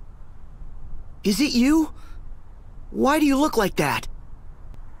 Is it you? Why do you look like that?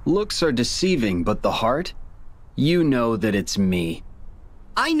 Looks are deceiving, but the heart? You know that it's me.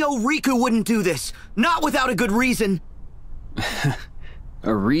 I know Riku wouldn't do this, not without a good reason.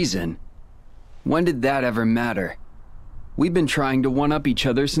 A reason? When did that ever matter? We've been trying to one-up each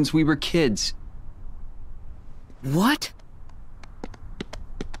other since we were kids. What?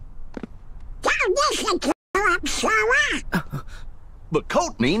 The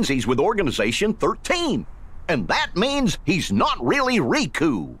coat means he's with Organization 13. And that means he's not really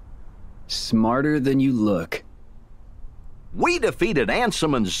Riku. Smarter than you look. We defeated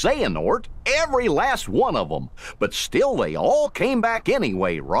Ansem and Xehanort, every last one of them. But still, they all came back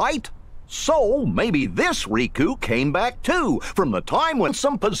anyway, right? So, maybe this Riku came back too, from the time when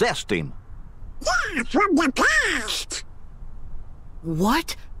some possessed him. Yeah, from the past.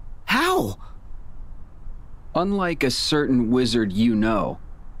 What? How? Unlike a certain wizard you know,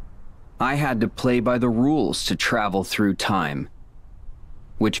 I had to play by the rules to travel through time,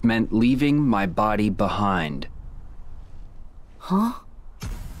 which meant leaving my body behind. Huh?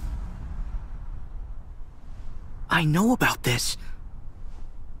 I know about this.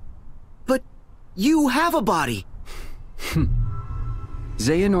 But you have a body.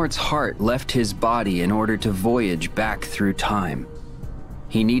 Xehanort's heart left his body in order to voyage back through time.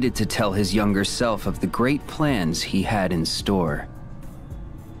 He needed to tell his younger self of the great plans he had in store.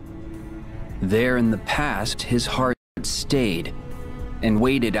 There in the past, his heart stayed and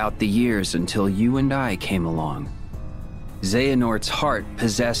waited out the years until you and I came along. Xehanort's heart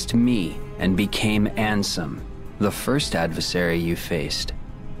possessed me and became Ansem, the first adversary you faced.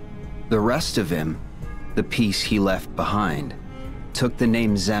 The rest of him, the piece he left behind, took the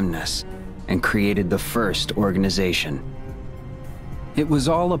name Xemnas and created the first organization. It was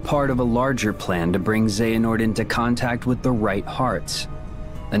all a part of a larger plan to bring Xehanort into contact with the right hearts,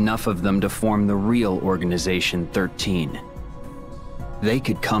 enough of them to form the real Organization 13. They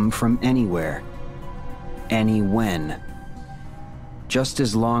could come from anywhere, any when, just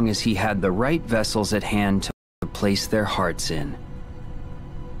as long as he had the right vessels at hand to place their hearts in.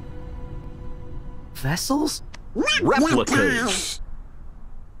 Vessels? Replicas!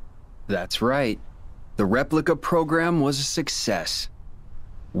 That's right. The replica program was a success.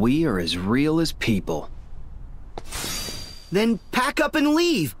 We are as real as people. Then pack up and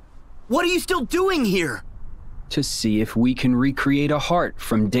leave. What are you still doing here? To see if we can recreate a heart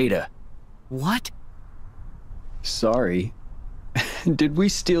from data. What? Sorry. Did we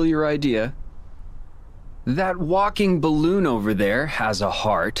steal your idea? That walking balloon over there has a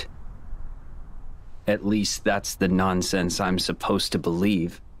heart. At least that's the nonsense I'm supposed to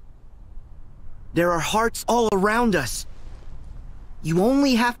believe. There are hearts all around us. You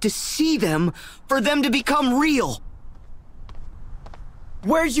only have to see them for them to become real.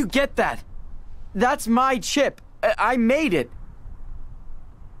 Where'd you get that? That's my chip. I made it.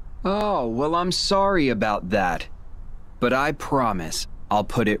 Oh, well, I'm sorry about that. But I promise I'll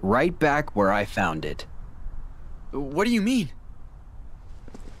put it right back where I found it. What do you mean?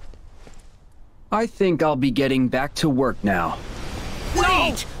 I think I'll be getting back to work now.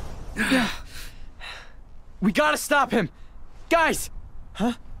 Wait! We gotta stop him! Guys!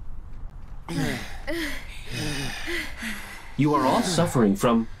 Huh? You are all suffering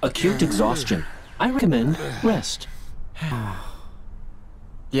from acute exhaustion. I recommend rest.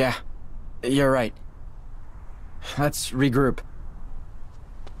 Yeah, you're right. Let's regroup.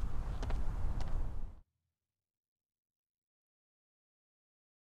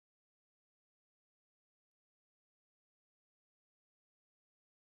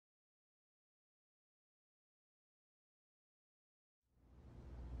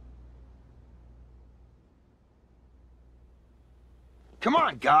 Come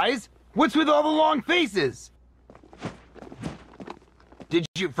on, guys! What's with all the long faces? Did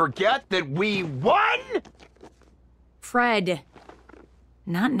you forget that we won? Fred.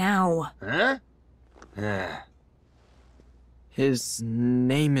 Not now. Huh? His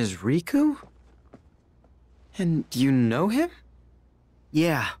name is Riku? And you know him?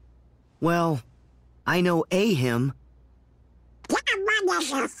 Yeah. Well, I know him. That one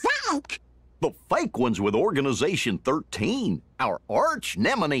is a fake! The fake one's with Organization 13, our arch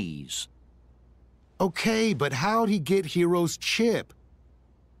nemesis. Okay, but how'd he get Hero's chip?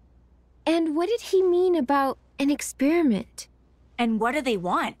 And what did he mean about an experiment? And what do they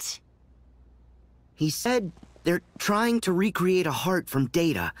want? He said they're trying to recreate a heart from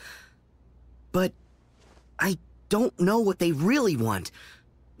data. But I don't know what they really want.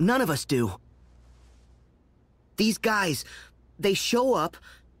 None of us do. These guys, they show up,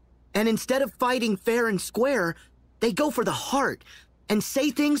 and instead of fighting fair and square, they go for the heart and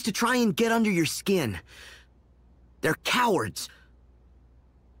say things to try and get under your skin. They're cowards.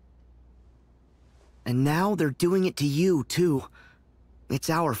 And now they're doing it to you, too. It's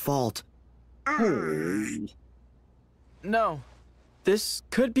our fault. No. This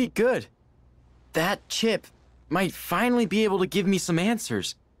could be good. That chip might finally be able to give me some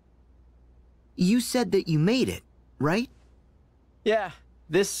answers. You said that you made it, right? Yeah,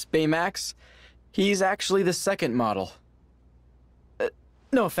 this Baymax, he's actually the second model.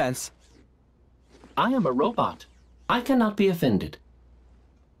 No offense. I am a robot. I cannot be offended.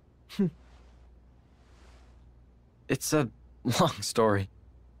 It's a long story,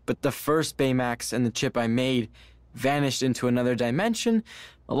 but the first Baymax and the chip I made vanished into another dimension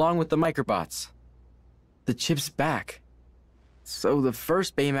along with the microbots. The chip's back. So the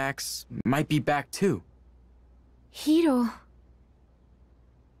first Baymax might be back too. Hiro.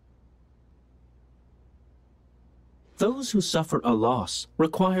 Those who suffer a loss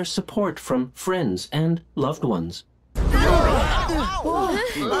require support from friends and loved ones. What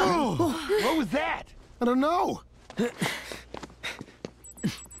was that? I don't know.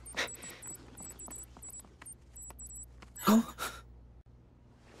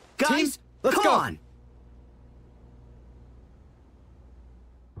 Guys, let's come go. on!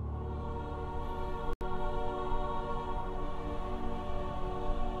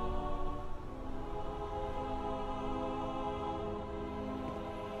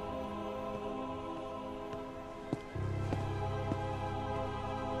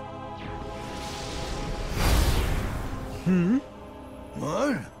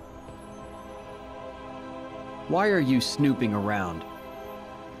 What? Why are you snooping around?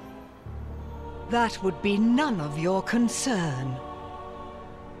 That would be none of your concern.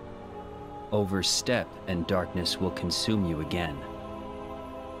 Overstep, and darkness will consume you again.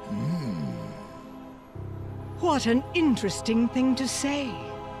 What an interesting thing to say.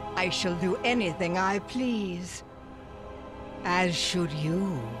 I shall do anything I please. As should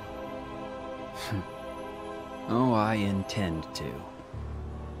you. Oh, I intend to.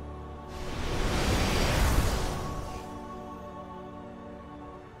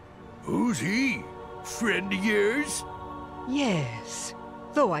 Who's he? Friend of yours? Yes,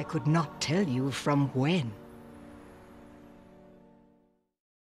 though I could not tell you from when.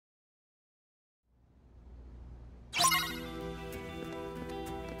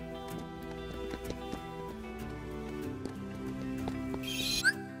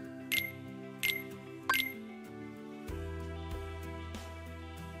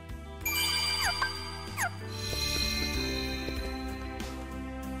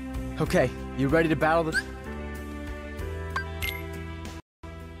 Okay, you ready to battle the...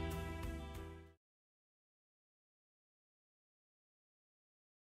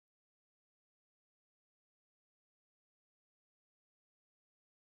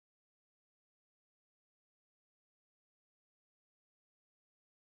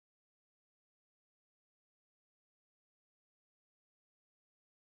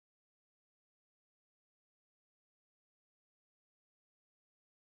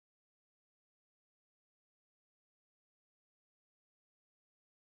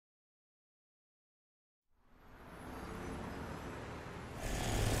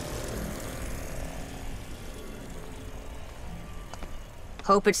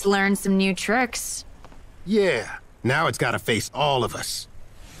 Hope it's learned some new tricks. Yeah, now it's gotta face all of us.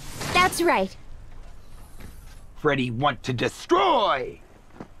 That's right. Freddy want to destroy!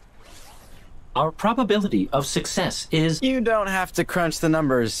 Our probability of success is... You don't have to crunch the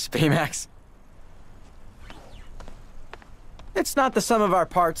numbers, Baymax. It's not the sum of our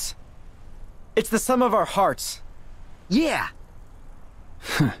parts. It's the sum of our hearts. Yeah.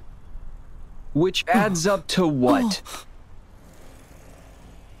 Which adds up to what?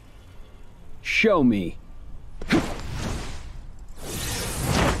 Show me.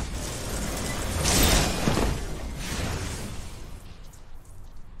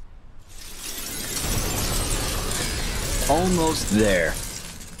 Almost there.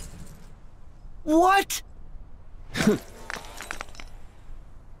 What?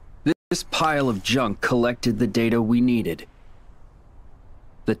 This pile of junk collected the data we needed.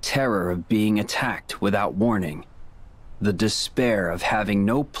 The terror of being attacked without warning. The despair of having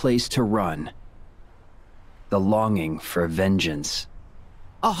no place to run. The longing for vengeance.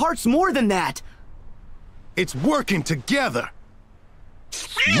 A heart's more than that! It's working together!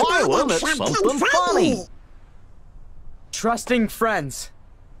 Smiling at something funny! Trusting friends.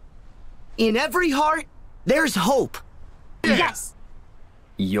 In every heart, there's hope. Yes!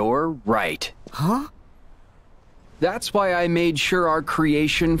 You're right. Huh? That's why I made sure our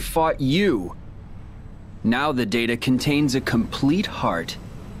creation fought you. Now the data contains a complete heart.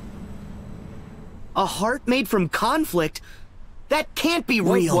 A heart made from conflict? That can't be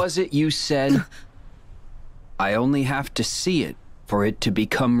real! What was it you said? I only have to see it for it to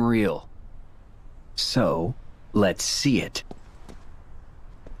become real. So, let's see it.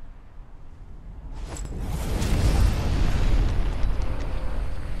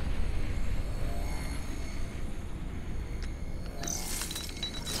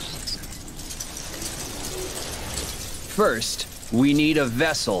 First, we need a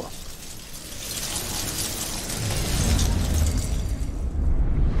vessel.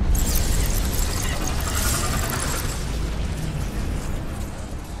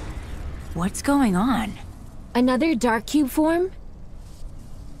 What's going on? Another dark cube form?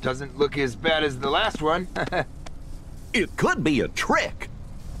 Doesn't look as bad as the last one. It could be a trick.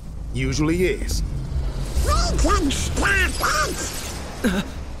 Usually is. We can stop it!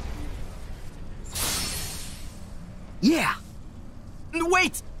 Yeah.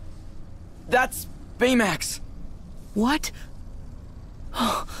 Wait! That's Baymax. What?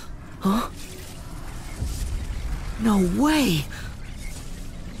 Huh? No way!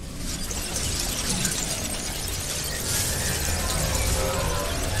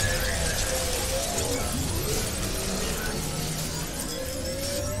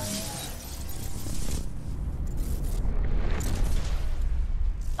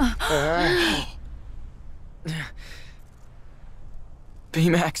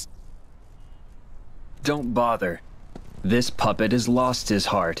 Baymax. Don't bother. This puppet has lost his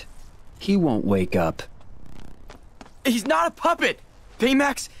heart. He won't wake up. He's not a puppet!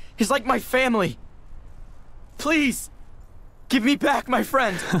 Baymax is like my family. Please, give me back my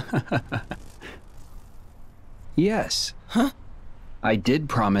friend. Yes. Huh? I did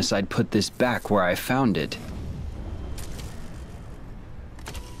promise I'd put this back where I found it.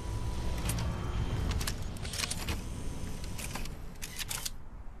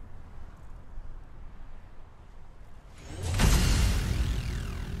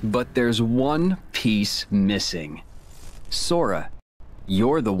 But there's one piece missing. Sora,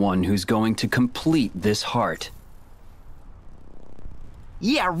 you're the one who's going to complete this heart.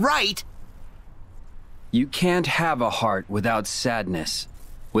 Yeah, right! You can't have a heart without sadness,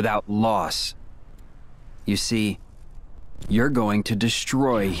 without loss. You see, you're going to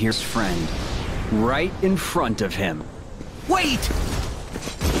destroy his friend, right in front of him. Wait!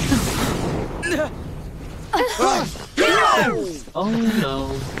 Oh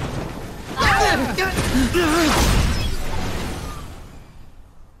no.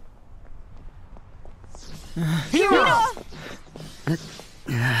 Hero!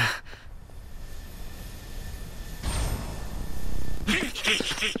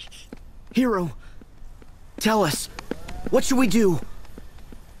 Hero, tell us, what should we do?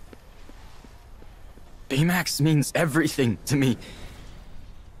 Baymax means everything to me.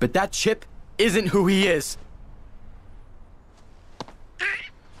 But that chip isn't who he is.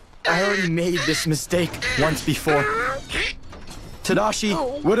 I already made this mistake once before.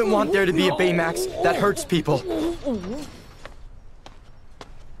 Tadashi wouldn't want there to be a Baymax that hurts people.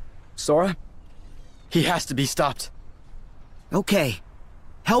 Sora, he has to be stopped. Okay.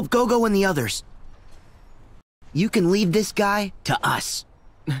 Help Gogo and the others. You can leave this guy to us.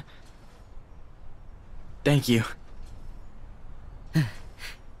 Thank you.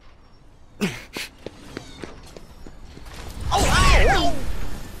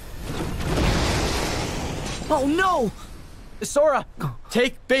 Oh no! Sora,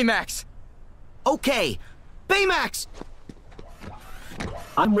 take Baymax. Okay, Baymax!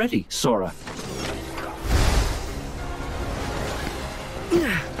 I'm ready, Sora.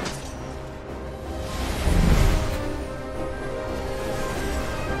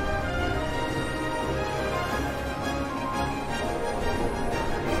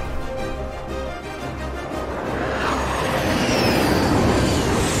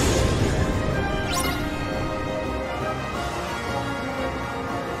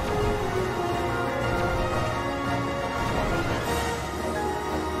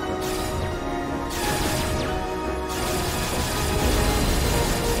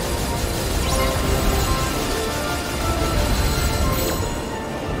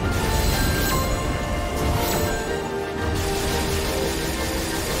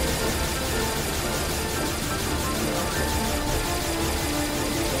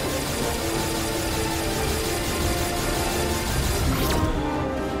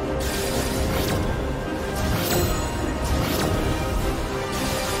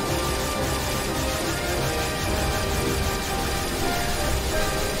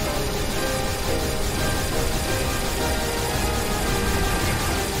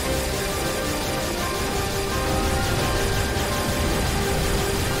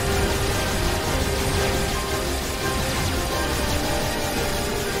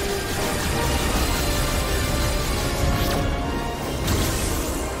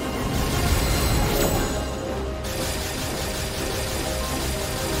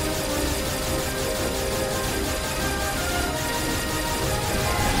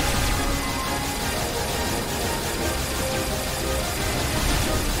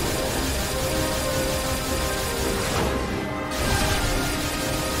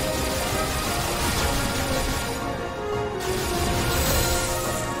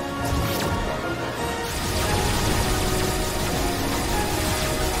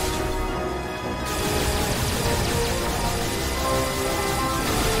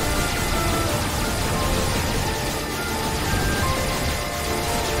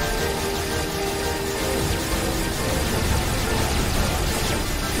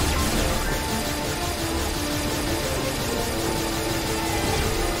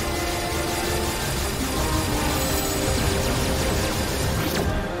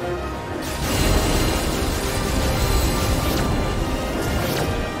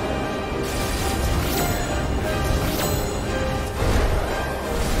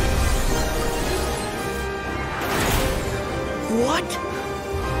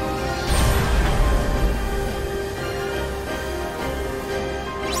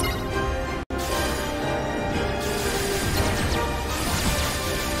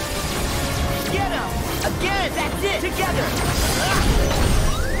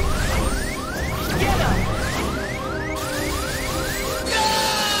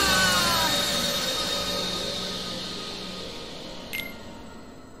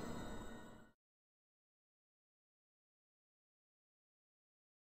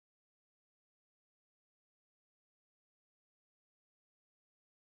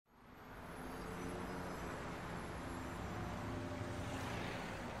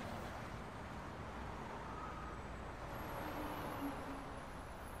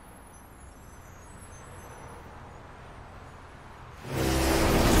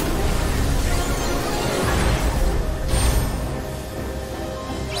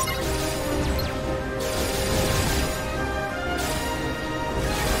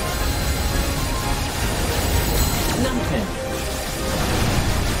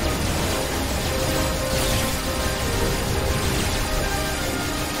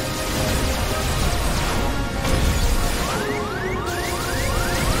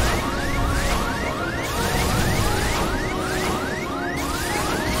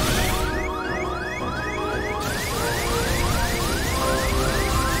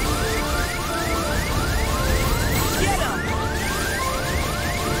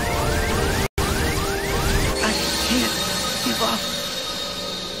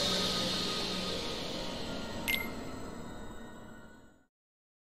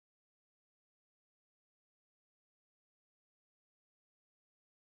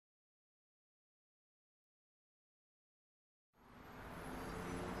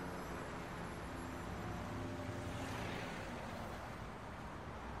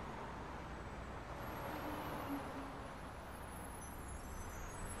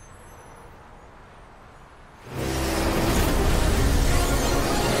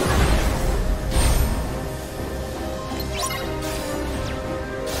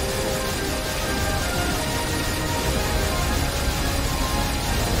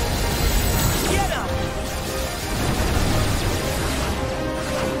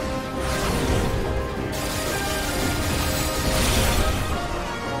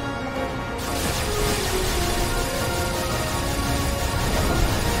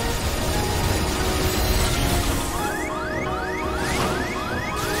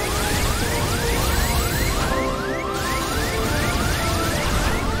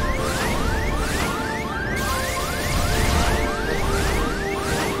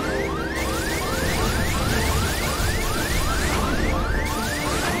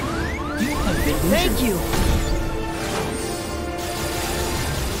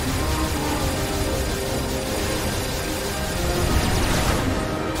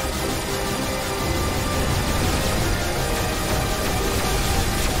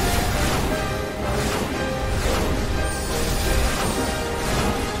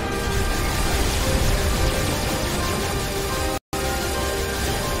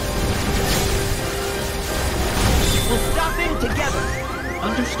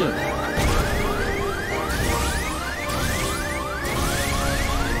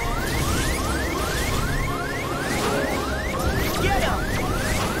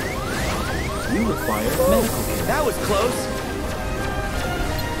 You require medical care. That was close.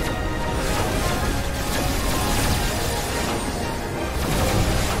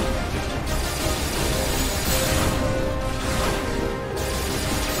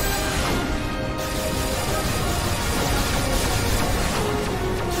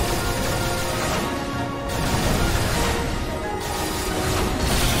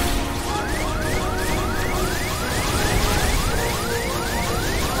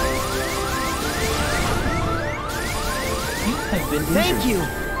 Thank you!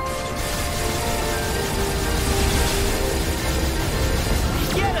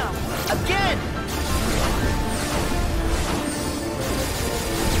 Get him! Again!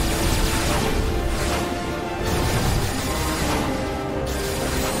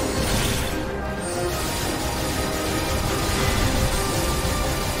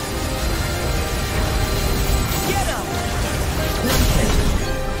 Get him!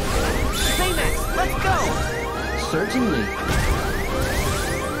 Baymax, let's go! Certainly.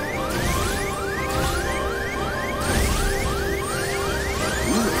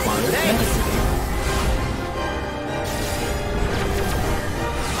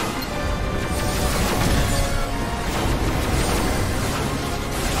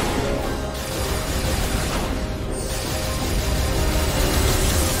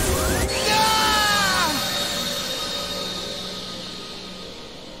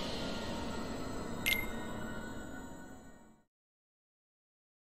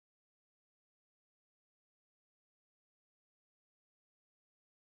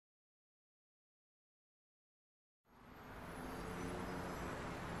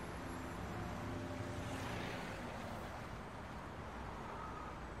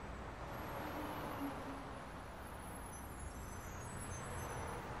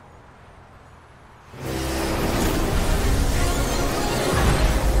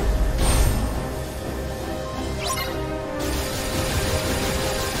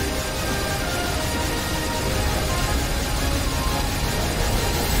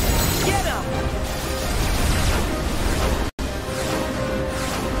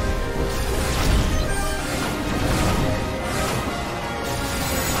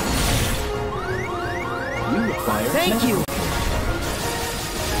 Thank you!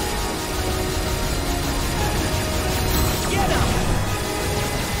 Get him!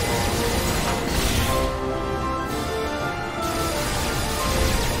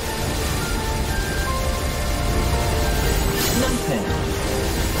 Numpad.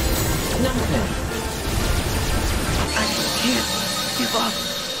 Numpad. I can't give up.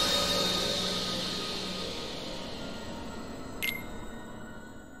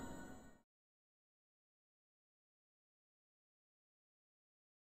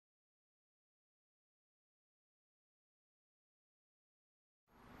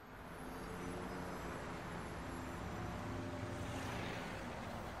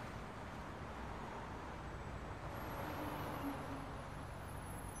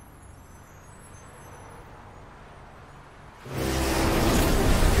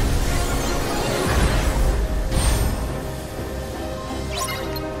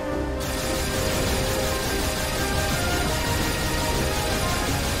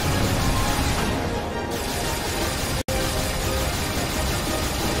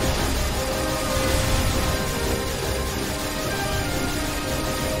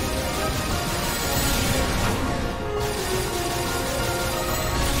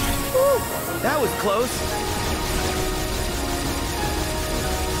 That was close.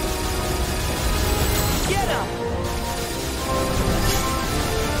 Get him!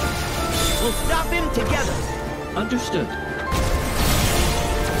 We'll stop him together. Understood.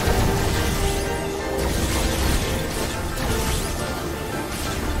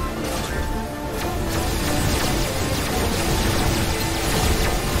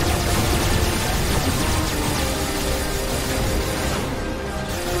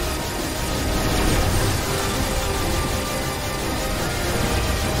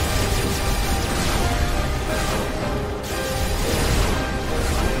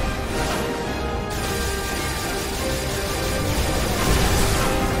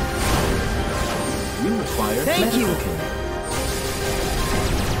 Thank you!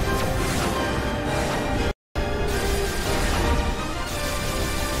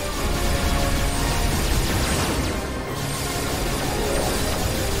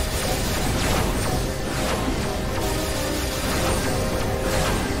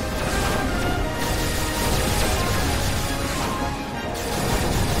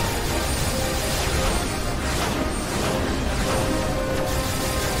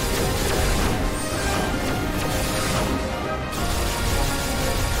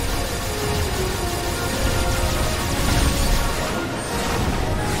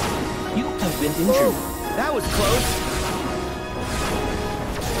 injured. That was close.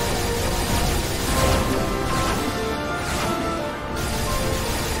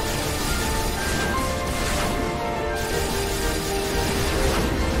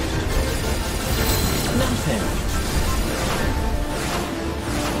 Nothing.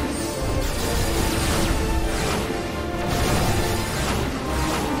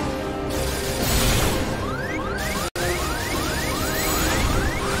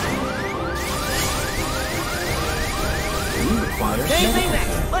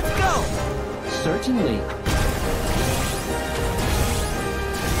 Let's go! Certainly.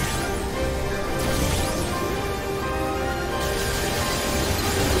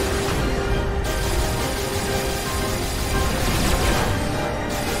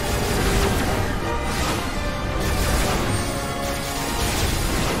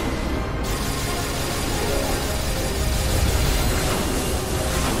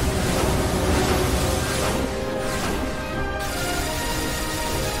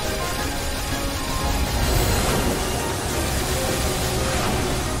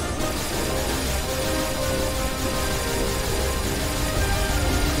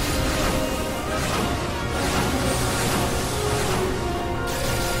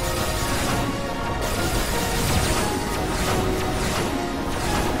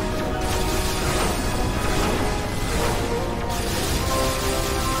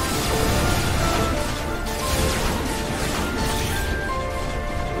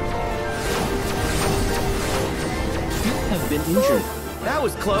 Been injured. That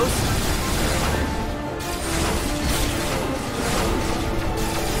was close.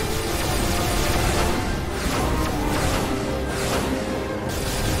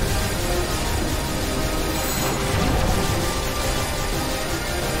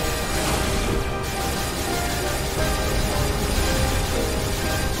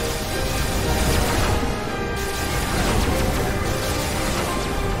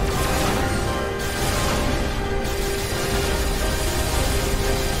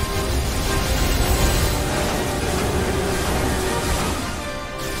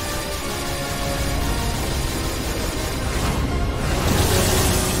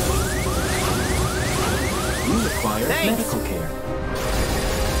 Medical care.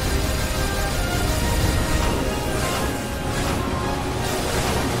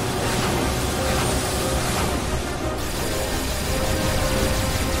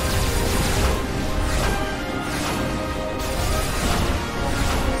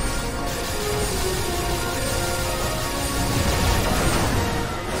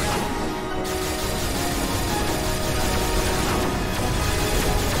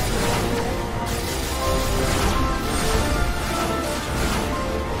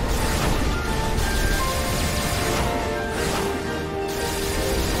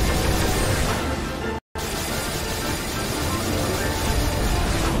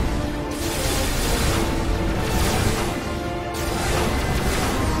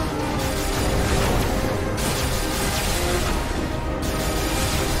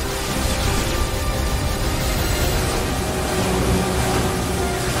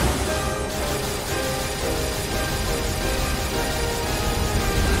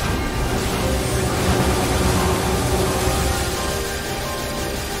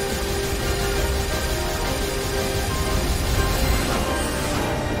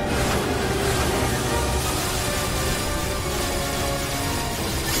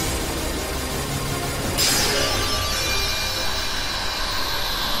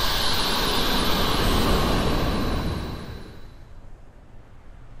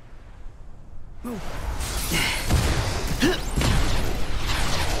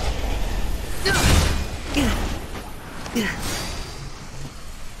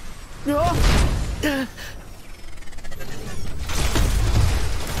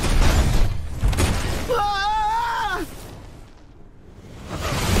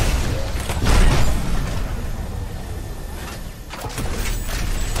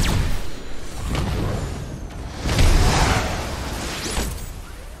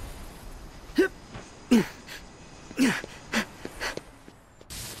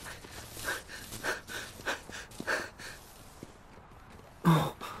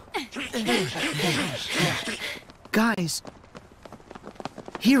 Guys.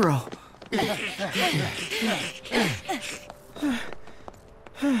 Hero.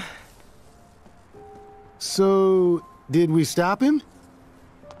 So, did we stop him?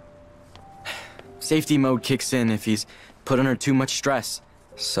 Safety mode kicks in if he's put under too much stress.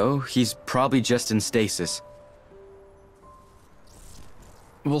 So, he's probably just in stasis.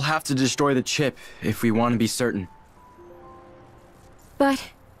 We'll have to destroy the chip if we want to be certain. But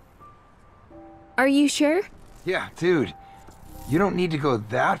Are you sure? Yeah, dude. You don't need to go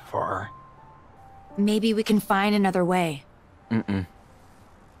that far. Maybe we can find another way. Mm-mm.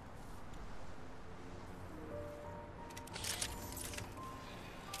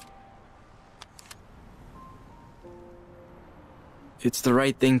 It's the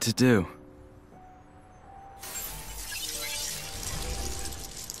right thing to do.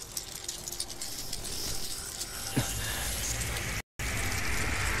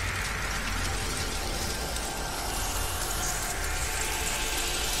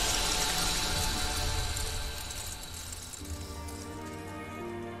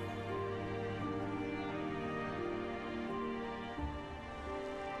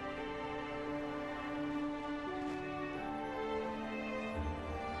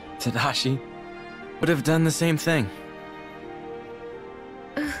 Tadashi would have done the same thing.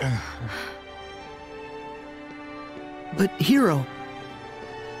 But Hiro,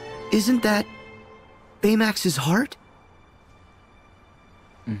 isn't that Baymax's heart?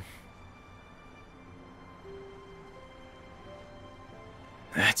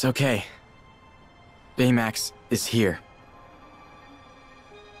 It's okay. Baymax is here.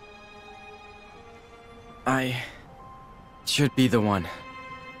 I should be the one.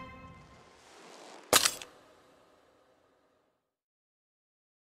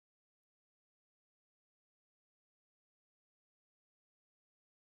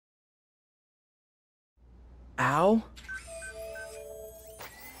 Ow?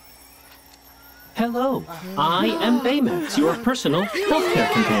 Hello, I am Baymax, your personal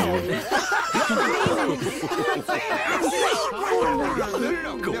healthcare companion.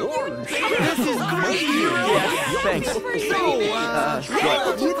 This is great! Yeah, thanks. So,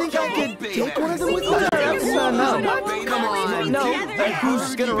 do you think I could take one of them with me? No. Come on. No,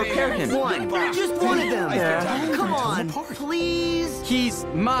 who's gonna repair him? One. Just one of them. Yeah. Come on, please. He's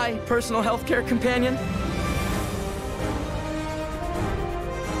my personal healthcare companion?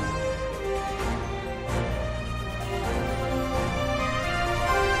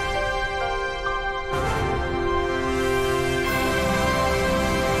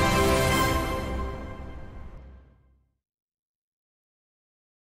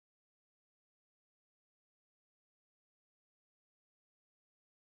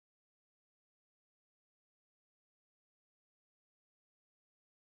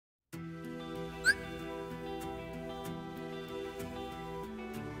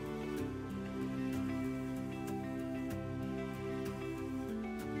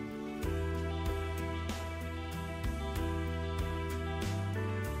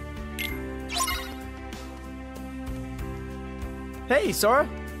 Hey, Sora!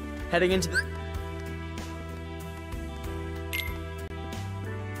 Heading into the...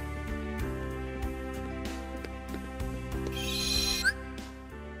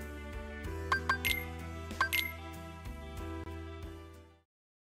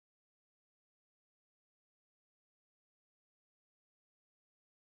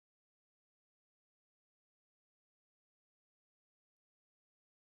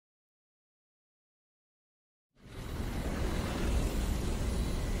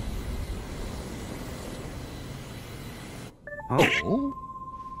 Oh?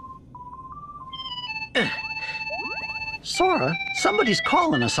 Sora, somebody's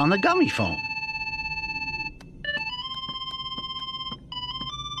calling us on the gummy phone.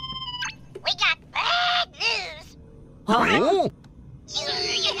 We got bad news. Oh?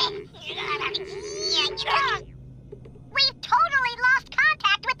 We've totally lost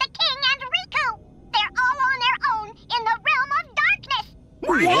contact with the King and Riku. They're all on their own in the realm of darkness.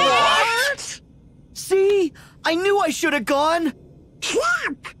 What? See? I knew I should have gone.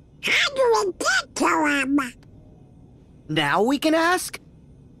 Trump, how do we get to him? Now we can ask?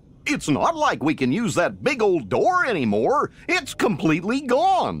 It's not like we can use that big old door anymore. It's completely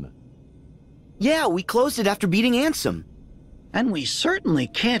gone. Yeah, we closed it after beating Ansem. And we certainly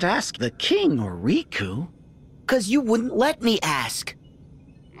can't ask the king or Riku. 'Cause you wouldn't let me ask.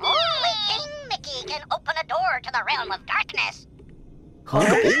 Only King Mickey can open a door to the realm of darkness. Huh?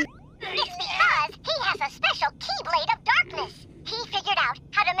 It's because he has a special Keyblade of Darkness. He figured out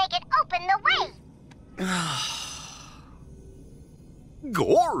how to make it open the way.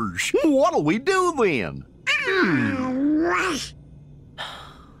 Gorge, what'll we do then?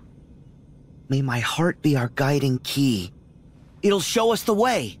 May my heart be our guiding key. It'll show us the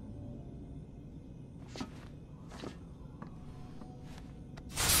way.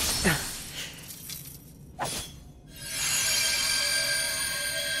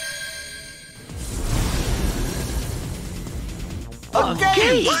 A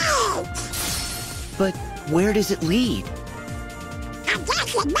gate! But where does it lead? It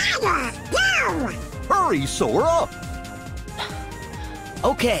doesn't matter. Go! Hurry, Sora!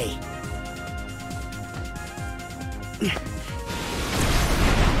 Okay.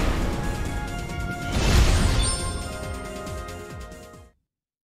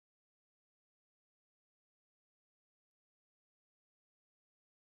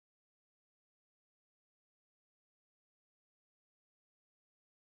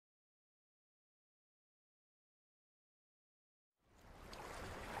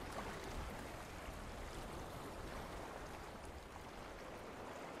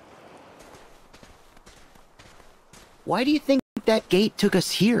 Why do you think that gate took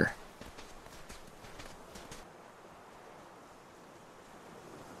us here?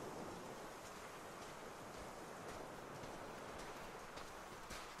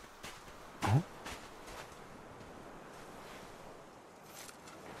 Huh?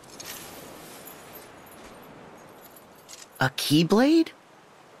 A Keyblade?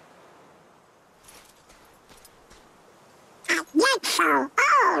 Not so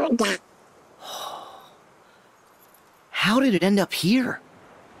old. How did it end up here?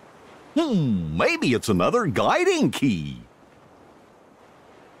 Maybe it's another guiding key.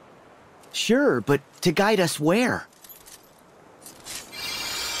 Sure, but to guide us where?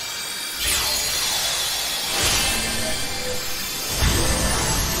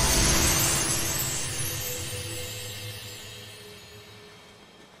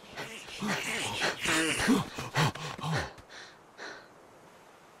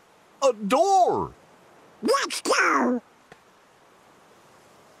 A door! Let's go!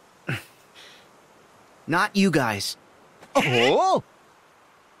 Not you guys. Oh?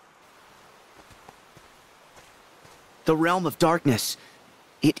 The Realm of Darkness.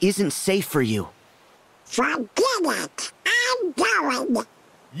 It isn't safe for you. Forget it! I'm going!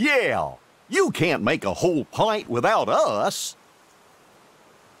 Yeah! You can't make a whole pint without us!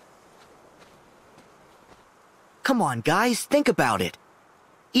 Come on, guys, think about it.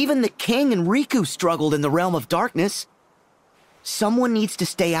 Even the King and Riku struggled in the Realm of Darkness. Someone needs to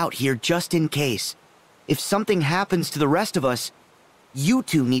stay out here just in case. If something happens to the rest of us, you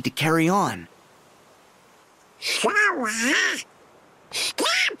two need to carry on. Sora! Stop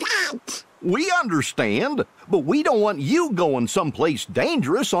it! We understand, but we don't want you going someplace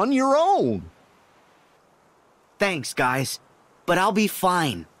dangerous on your own. Thanks, guys, but I'll be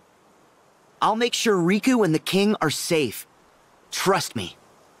fine. I'll make sure Riku and the King are safe. Trust me.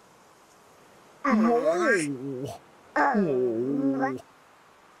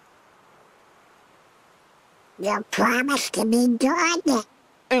 You promise to be good?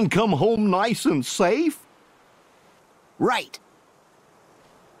 And come home nice and safe? Right.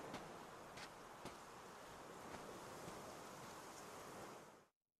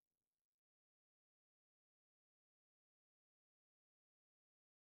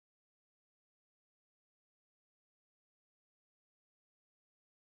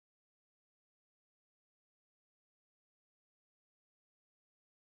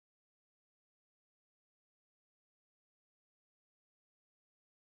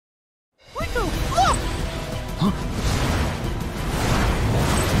 Riku, look!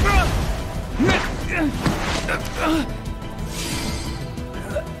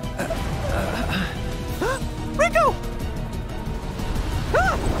 Riku!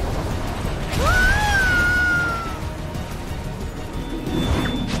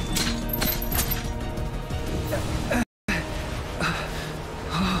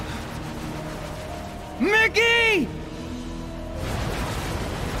 Mickey!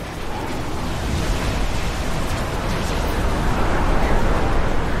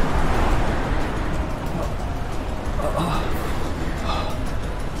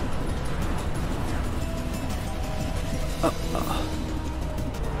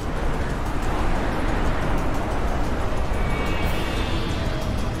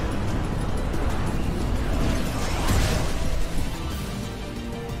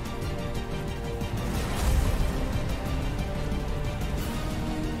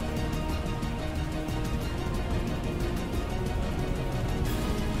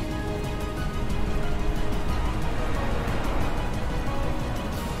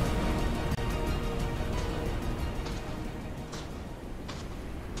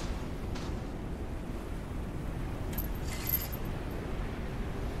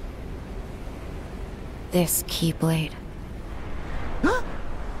 This Keyblade.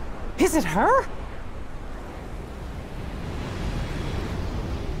 Is it her?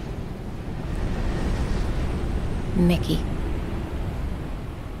 Mickey.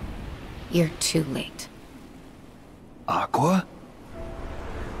 You're too late. Aqua?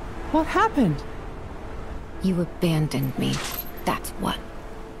 What happened? You abandoned me. That's what.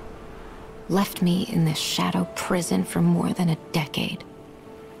 left me in this shadow prison for more than a decade,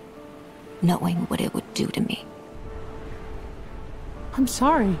 knowing what it would do to me. I'm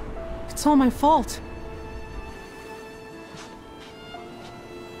sorry. It's all my fault.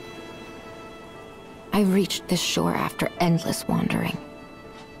 I reached this shore after endless wandering.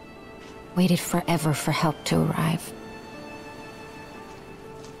 Waited forever for help to arrive.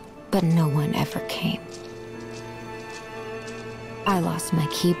 But no one ever came. I lost my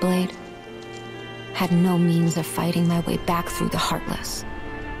Keyblade. Had no means of fighting my way back through the Heartless.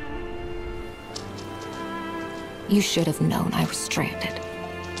 You should have known I was stranded.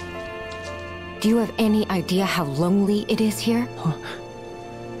 Do you have any idea how lonely it is here?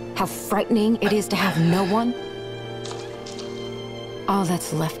 How frightening it is to have no one? All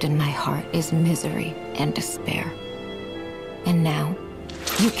that's left in my heart is misery and despair. And now,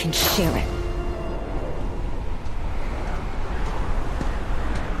 you can share it.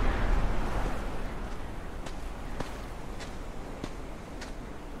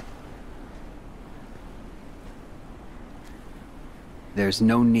 There's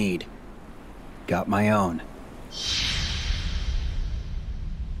no need. Got my own.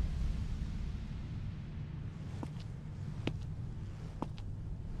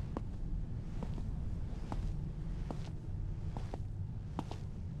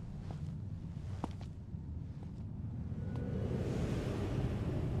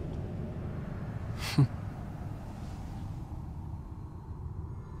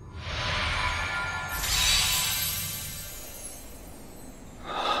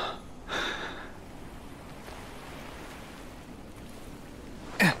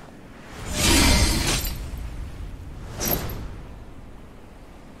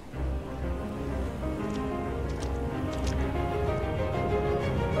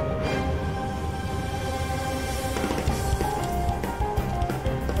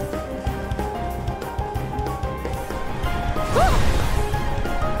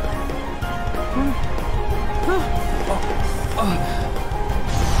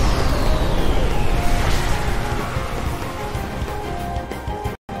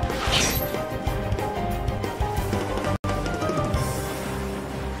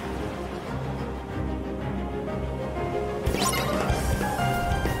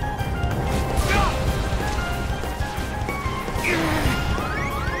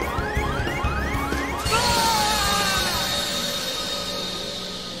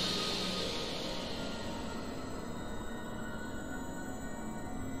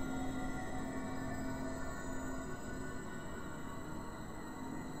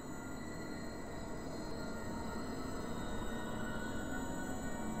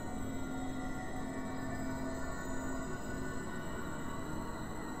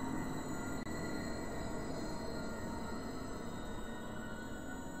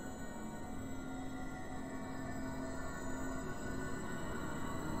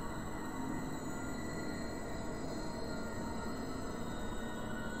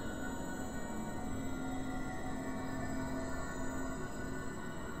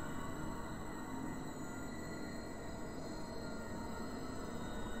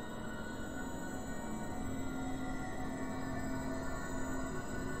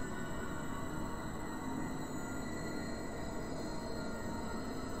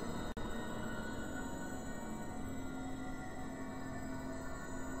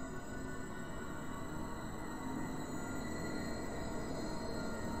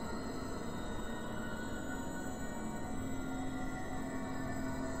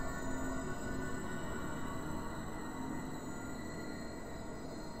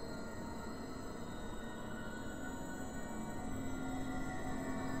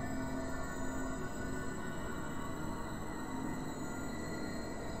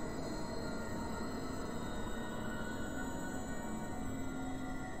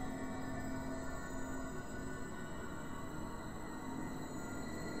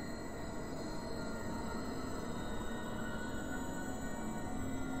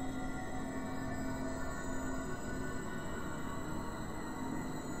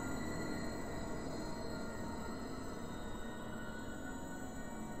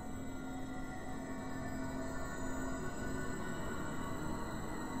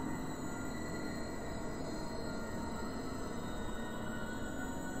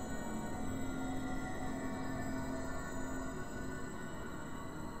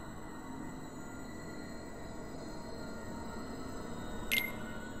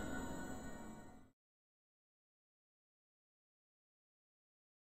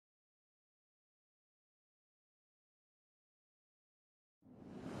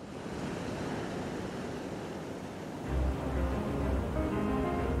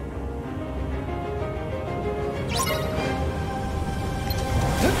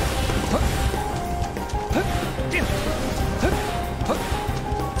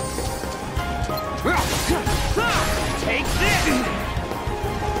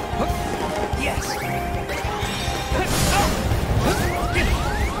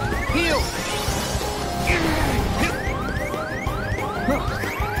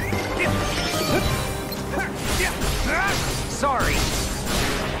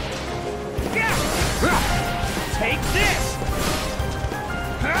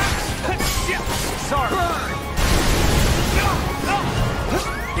 disarmed.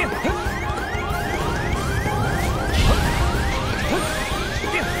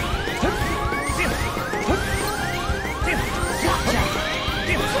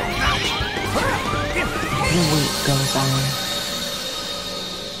 The weight goes on.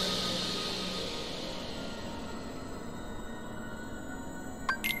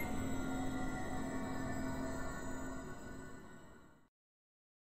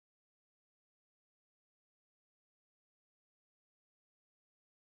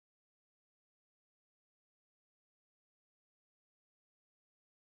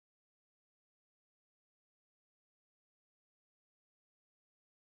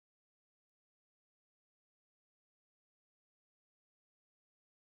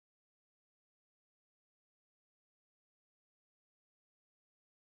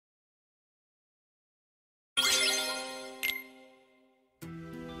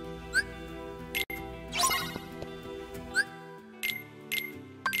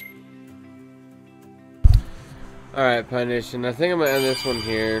 Alright, Pine Nation, I think I'm gonna end this one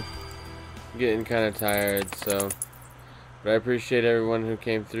here. I'm getting kind of tired, so. But I appreciate everyone who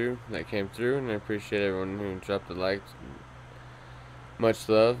came through, and I appreciate everyone who dropped a like. Much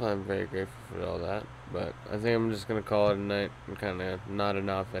love. I'm very grateful for all that. But I think I'm just gonna call it a night. I'm kind of nodding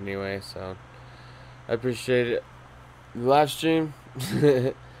off anyway, so. I appreciate it. The live stream.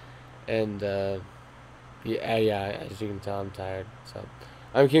 And, yeah, as you can tell, I'm tired. So,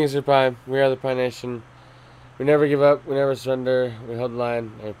 I'm Kingsley Pie. We are the Pie Nation. We never give up, we never surrender, we hold the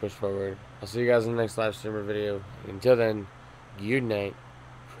line, and we push forward. I'll see you guys in the next live stream or video. Until then, good night.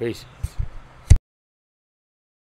 Peace.